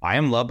 That I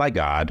am loved by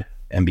God,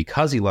 and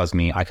because he loves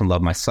me, I can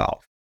love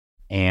myself.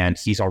 And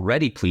he's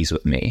already pleased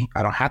with me.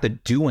 I don't have to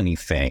do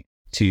anything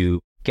to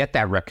get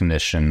that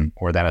recognition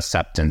or that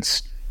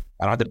acceptance.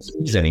 I don't have to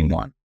please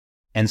anyone.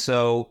 And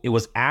so it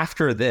was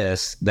after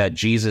this that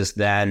Jesus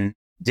then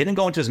didn't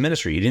go into his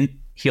ministry. He didn't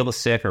heal the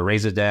sick or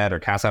raise the dead or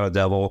cast out a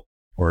devil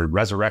or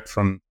resurrect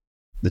from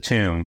the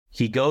tomb.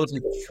 He goes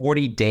into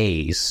 40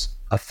 days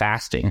of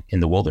fasting in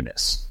the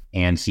wilderness,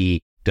 and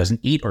he doesn't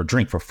eat or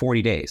drink for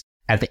 40 days.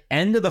 At the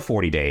end of the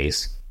 40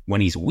 days,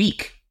 when he's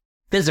weak,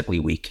 physically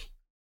weak,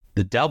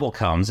 the devil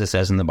comes, it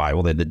says in the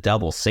Bible, that the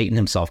devil, Satan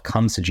himself,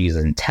 comes to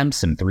Jesus and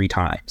tempts him 3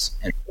 times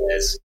and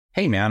says,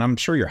 hey man, I'm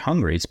sure you're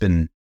hungry. It's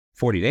been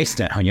 40 days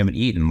now, you haven't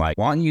eaten. Like,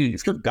 why don't you,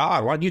 if you're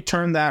God, why don't you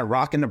turn that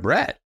rock into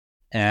bread?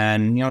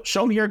 And,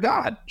 show me you're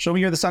God. Show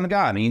me you're the Son of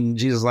God. And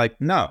Jesus is like,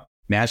 no,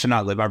 man should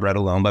not live by bread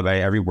alone, but by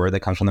every word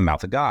that comes from the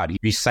mouth of God. He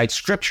recites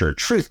scripture,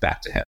 truth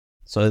back to him.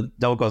 So the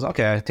devil goes,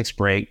 okay, takes a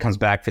break, comes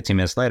back 15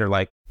 minutes later,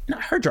 like, I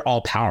heard you're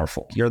all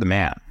powerful. You're the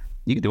man.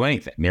 You can do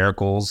anything.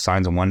 Miracles,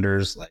 signs and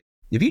wonders. Like,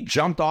 if you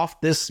jumped off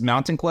this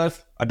mountain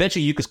cliff, I bet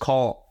you could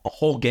call a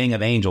whole gang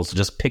of angels to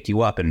just pick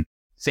you up and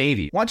save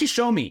you. Why don't you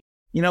show me?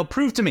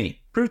 Prove to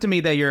me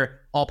that you're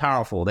all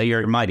powerful, that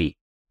you're mighty.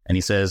 And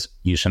he says,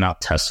 you shall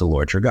not test the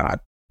Lord your God.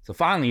 So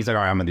finally, he's like,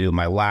 all right, I'm going to do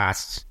my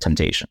last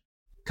temptation.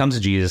 Comes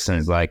to Jesus and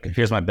is like,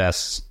 here's my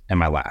best and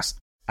my last.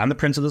 I'm the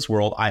prince of this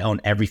world. I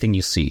own everything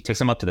you see. Takes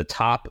him up to the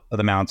top of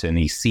the mountain. And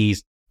he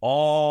sees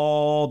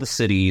all the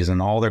cities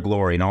and all their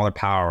glory and all their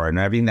power and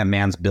everything that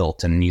man's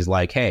built. And he's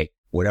like, hey,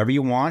 whatever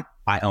you want,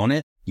 I own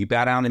it. You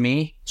bow down to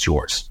me, it's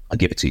yours. I'll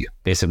give it to you.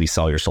 Basically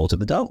sell your soul to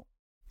the devil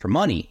for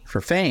money,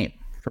 for fame,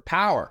 for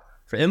power,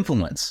 for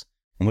influence.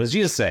 And what does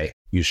Jesus say?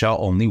 You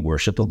shall only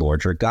worship the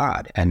Lord your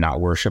God and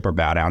not worship or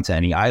bow down to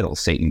any idols.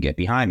 Satan, get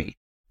behind me.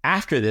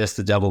 After this,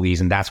 the devil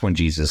leaves, and that's when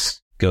Jesus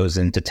goes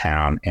into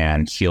town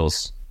and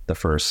heals the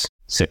first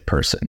sick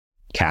person,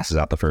 casts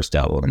out the first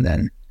devil, and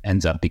then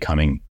ends up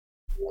becoming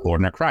Lord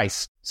and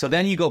Christ. So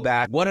then you go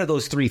back. What are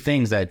those three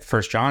things that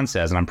First John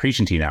says, and I'm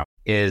preaching to you now,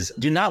 is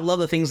do not love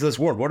the things of this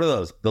world. What are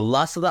those? The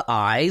lust of the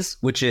eyes,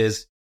 which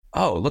is,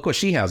 oh, look what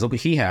she has. Look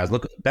what he has.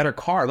 Look, better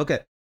car. Look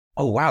at,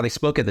 oh, wow, they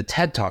spoke at the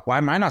TED Talk. Why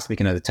am I not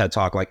speaking at the TED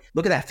Talk? Like,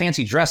 look at that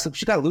fancy dress. Look,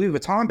 she got a Louis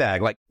Vuitton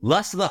bag. Like,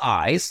 lust of the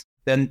eyes.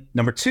 Then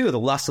number two, the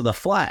lust of the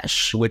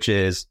flesh, which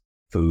is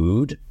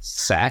food,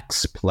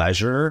 sex,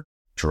 pleasure,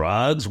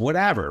 drugs,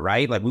 whatever,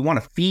 right? Like we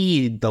want to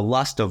feed the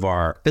lust of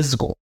our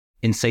physical,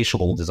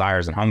 insatiable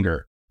desires and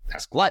hunger.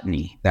 That's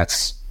gluttony.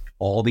 That's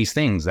all these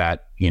things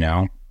that,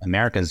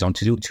 Americans don't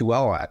do too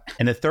well at.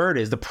 And the third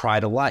is the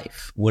pride of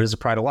life. What is the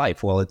pride of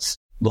life? Well, it's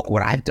look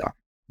what I've done.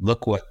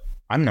 Look what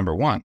I'm number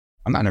one.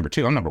 I'm not number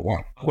two. I'm number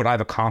one. Look what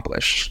I've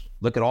accomplished.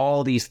 Look at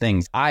all these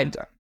things I've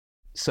done.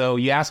 So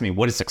you ask me,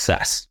 what is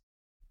success?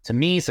 To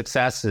me,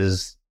 success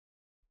is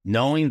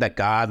knowing that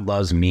God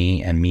loves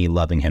me and me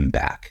loving him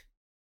back.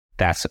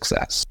 That's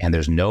success. And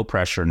there's no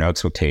pressure, no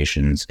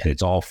expectations, and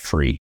it's all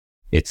free.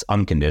 It's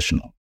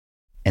unconditional.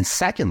 And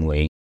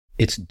secondly,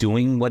 it's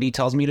doing what he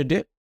tells me to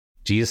do.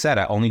 Jesus said,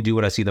 I only do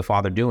what I see the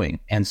Father doing.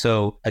 And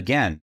so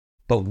again,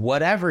 but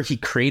whatever he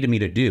created me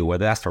to do,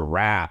 whether that's to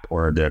rap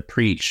or to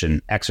preach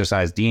and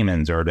exorcise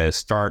demons or to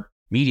start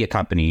media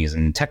companies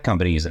and tech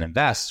companies and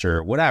invest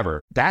or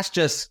whatever, that's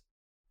just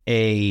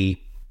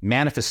a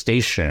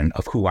manifestation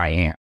of who I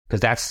am,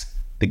 because that's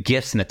the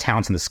gifts and the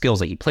talents and the skills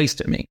that he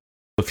placed in me.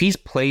 If he's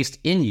placed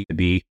in you to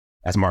be,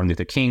 as Martin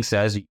Luther King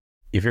says,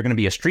 if you're going to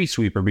be a street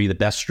sweeper, be the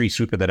best street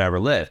sweeper that ever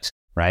lived,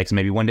 right? Because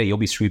maybe one day you'll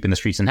be sweeping the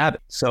streets in heaven.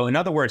 So in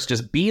other words,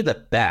 just be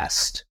the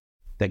best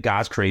that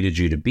God's created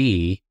you to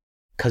be,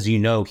 because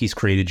he's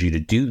created you to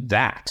do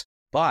that.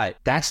 But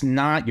that's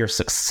not your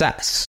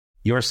success.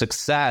 Your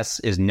success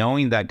is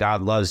knowing that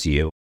God loves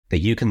you,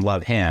 that you can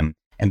love him.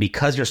 And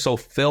because you're so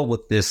filled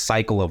with this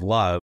cycle of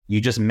love,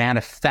 you just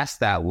manifest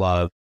that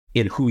love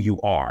in who you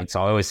are.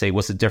 So I always say,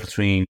 what's the difference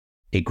between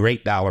a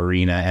great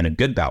ballerina and a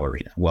good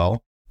ballerina?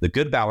 Well, the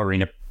good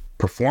ballerina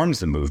performs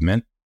the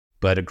movement,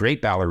 but a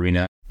great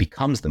ballerina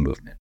becomes the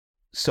movement.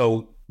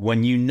 So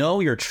when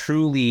you're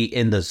truly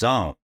in the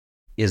zone,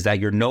 is that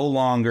you're no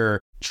longer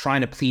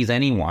trying to please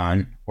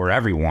anyone or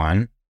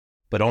everyone,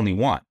 but only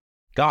one,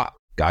 God.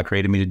 God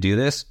created me to do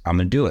this. I'm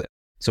going to do it.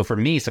 So for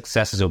me,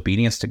 success is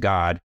obedience to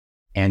God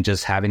and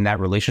just having that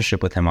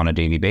relationship with him on a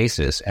daily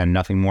basis, and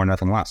nothing more,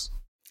 nothing less.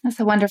 That's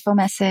a wonderful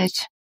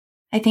message.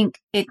 I think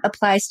it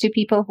applies to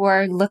people who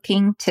are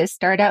looking to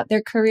start out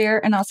their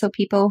career and also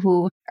people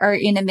who are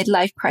in a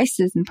midlife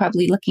crisis and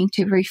probably looking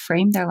to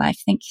reframe their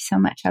life. Thank you so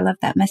much. I love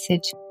that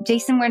message.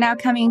 Jaeson, we're now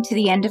coming to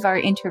the end of our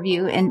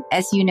interview. And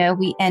as you know,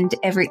 we end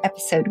every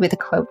episode with a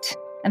quote.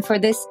 And for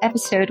this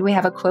episode, we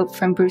have a quote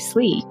from Bruce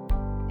Lee,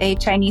 a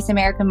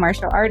Chinese-American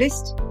martial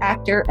artist,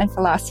 actor, and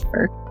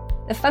philosopher.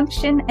 The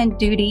function and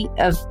duty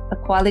of a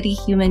quality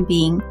human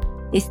being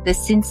is the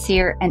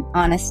sincere and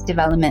honest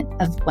development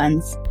of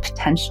one's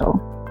potential.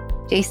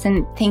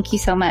 Jaeson, thank you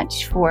so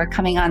much for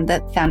coming on the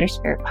Founder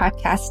Spirit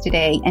podcast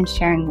today and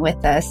sharing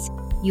with us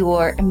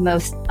your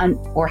most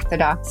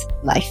unorthodox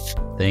life.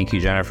 Thank you,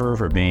 Jennifer,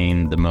 for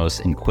being the most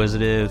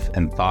inquisitive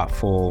and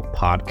thoughtful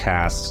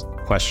podcast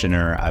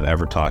questioner I've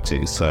ever talked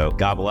to. So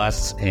God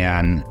bless.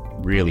 And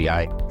really,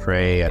 I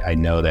pray, I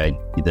know that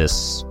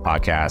this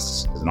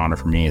podcast is an honor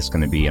for me. It's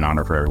going to be an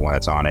honor for everyone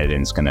that's on it.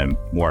 And it's going to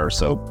more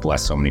so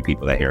bless so many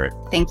people that hear it.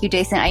 Thank you,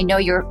 Jaeson. I know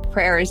your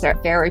prayers are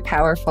very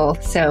powerful.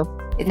 So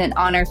it's an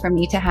honor for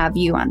me to have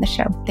you on the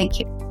show. Thank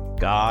you.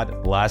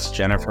 God bless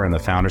Jennifer and the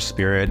Founder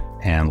Spirit,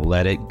 and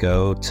let it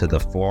go to the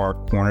four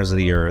corners of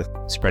the earth,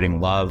 spreading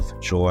love,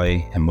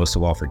 joy, and most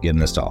of all,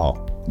 forgiveness to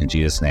all. In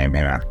Jesus' name,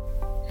 amen.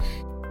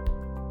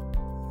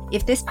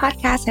 If this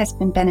podcast has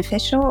been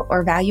beneficial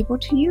or valuable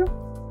to you,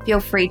 feel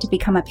free to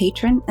become a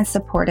patron and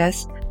support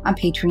us on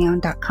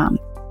patreon.com.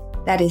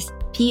 That is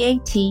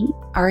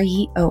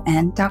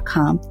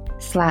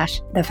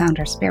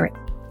patreon.com/thefounderspirit.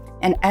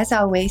 And as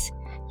always,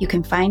 you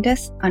can find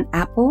us on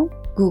Apple,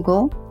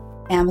 Google,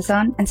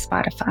 Amazon, and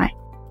Spotify,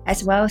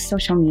 as well as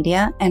social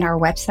media and our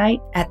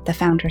website at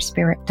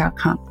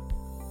thefounderspirit.com.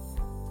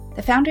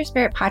 The Founder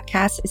Spirit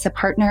podcast is a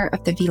partner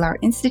of the Vilar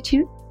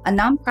Institute, a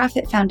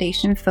nonprofit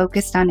foundation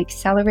focused on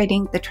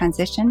accelerating the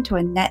transition to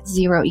a net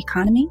zero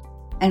economy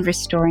and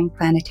restoring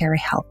planetary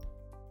health.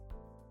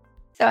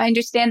 So I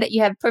understand that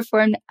you have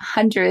performed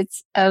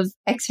hundreds of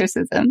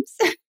exorcisms.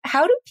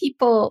 How do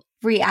people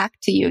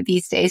react to you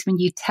these days when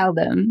you tell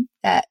them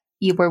that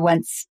you were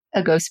once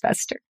a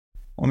ghostbuster?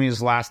 Well,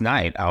 just last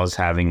night I was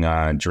having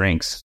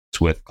drinks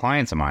with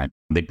clients of mine.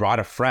 They brought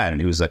a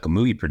friend who's like a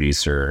movie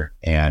producer,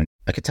 and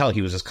I could tell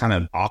he was just kind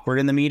of awkward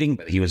in the meeting,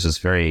 but he was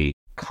just very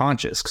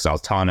conscious because I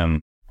was telling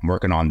him I'm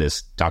working on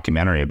this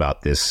documentary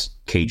about this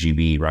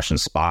KGB Russian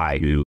spy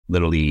who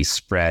literally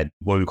spread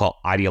what we call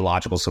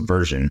ideological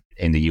subversion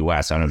in the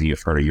US. I don't know if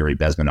you've heard of Yuri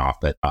Bezmenov,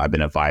 but I've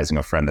been advising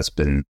a friend that's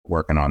been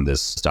working on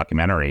this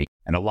documentary.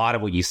 And a lot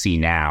of what you see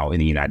now in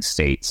the United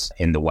States,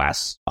 in the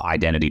West,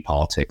 identity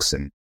politics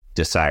and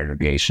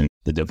disaggregation,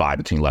 the divide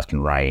between left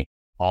and right,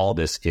 all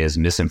this is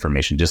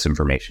misinformation,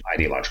 disinformation,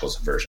 ideological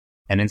subversion.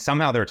 And then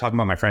somehow they were talking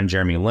about my friend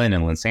Jeremy Lin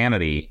and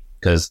Linsanity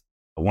because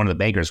one of the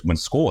bankers went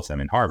to school with him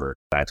in Harvard.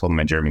 I told him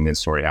my Jeremy Lin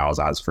story, how I was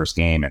at his first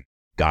game, and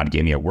God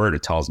gave me a word to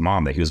tell his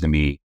mom that he was going to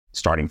be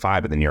starting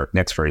 5 at the New York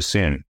Knicks very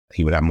soon.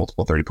 He would have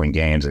multiple 30-point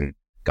games, and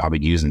God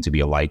would use him to be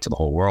a light to the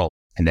whole world.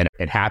 And then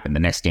it happened. The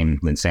next game,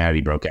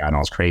 Linsanity broke out and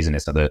all this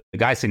craziness. So the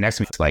guy sitting next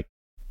to me was like,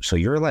 so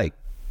you're like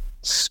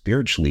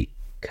spiritually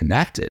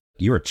connected.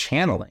 You were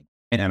channeling.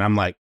 And I'm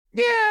like,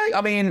 yeah,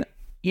 I mean,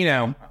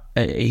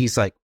 he's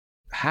like,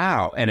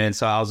 how? And then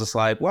so I was just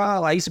like,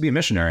 well, I used to be a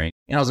missionary.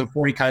 I was in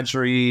 40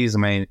 countries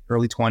in my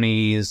early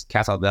 20s,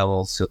 cast out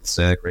devils,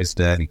 sick, raised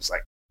dead. He was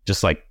like,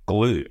 just like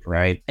glued,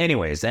 right?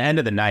 Anyways, at the end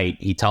of the night,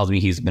 he tells me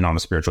he's been on a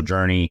spiritual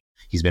journey.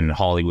 He's been in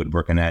Hollywood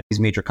working at these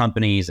major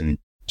companies and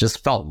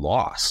just felt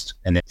lost.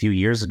 And then a few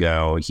years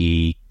ago,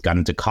 he got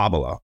into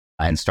Kabbalah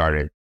and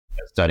started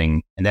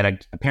studying. And then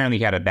apparently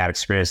he had a bad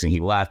experience and he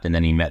left. And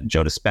then he met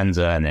Joe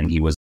Dispenza and then he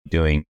was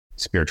doing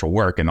spiritual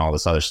work and all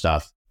this other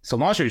stuff. So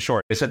long story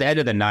short, so at the end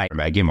of the night,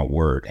 I gave him a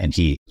word and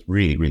he was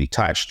really, really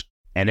touched.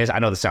 And I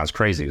know this sounds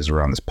crazy because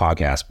we're on this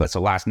podcast, but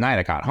so last night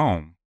I got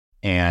home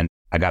and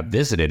I got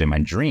visited in my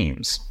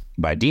dreams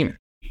by a demon.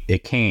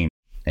 It came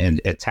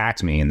and it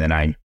attacked me. And then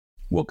I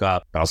woke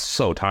up. I was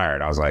so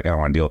tired. I was like, I don't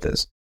want to deal with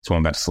this. So I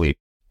went back to sleep.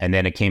 And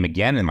then it came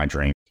again in my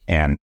dream.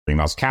 And I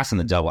was casting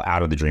the devil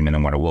out of the dream. And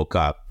then when I woke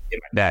up in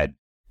my bed,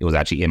 it was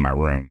actually in my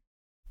room.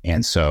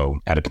 And so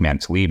I had a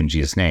command to leave in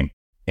Jesus' name.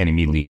 And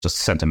immediately just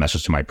sent a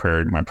message to my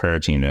prayer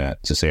team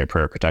to say a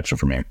prayer of protection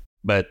for me.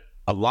 But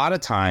a lot of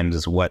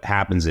times what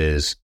happens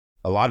is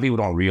a lot of people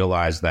don't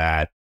realize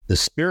that the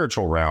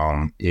spiritual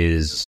realm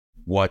is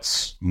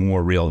what's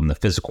more real than the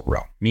physical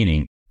realm,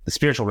 meaning the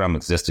spiritual realm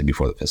existed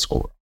before the physical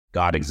realm.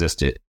 God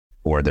existed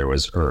before there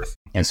was earth.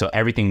 And so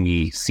everything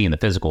we see in the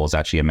physical is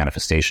actually a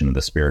manifestation of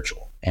the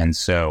spiritual. And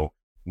so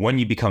when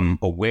you become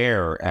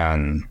aware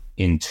and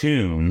in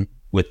tune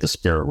with the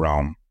spirit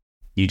realm,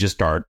 you just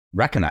start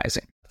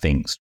recognizing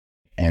things.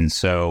 And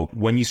so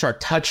when you start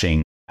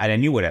touching, and I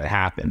knew what had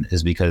happened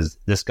is because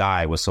this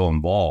guy was so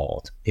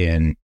involved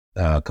in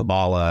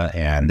Kabbalah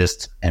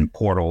and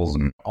portals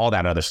and all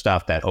that other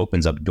stuff that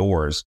opens up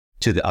doors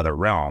to the other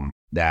realm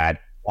that,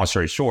 long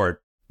story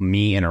short,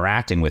 me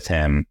interacting with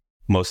him,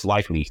 most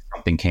likely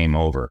something came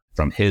over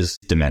from his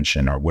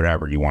dimension or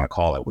whatever you want to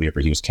call it, whatever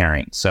he was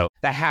carrying. So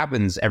that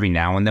happens every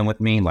now and then with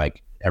me,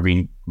 like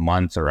every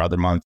month or other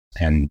month.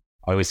 And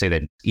I always say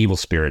that evil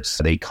spirits,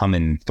 they come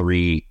in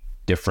 3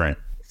 different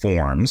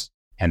forms,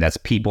 and that's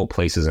people,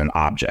 places, and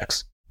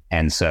objects.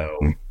 And so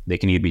they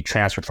can either be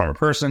transferred from a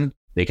person,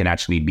 they can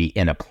actually be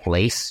in a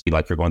place,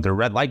 like you're going through a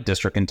red light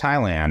district in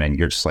Thailand, and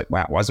you're just like,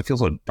 wow, why does it feel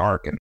so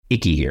dark and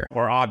icky here?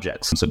 Or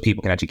objects. So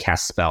people can actually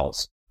cast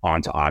spells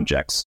onto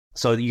objects.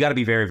 So you got to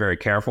be very, very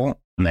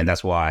careful. And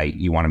that's why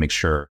you want to make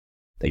sure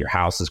that your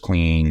house is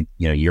clean,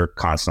 you're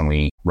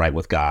constantly right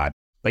with God.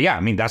 But yeah,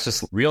 I mean, that's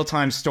just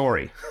real-time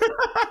story.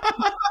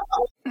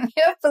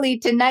 Hopefully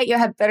tonight you'll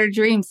have better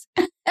dreams.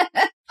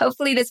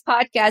 Hopefully this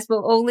podcast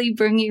will only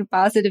bring you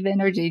positive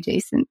energy,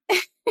 Jaeson.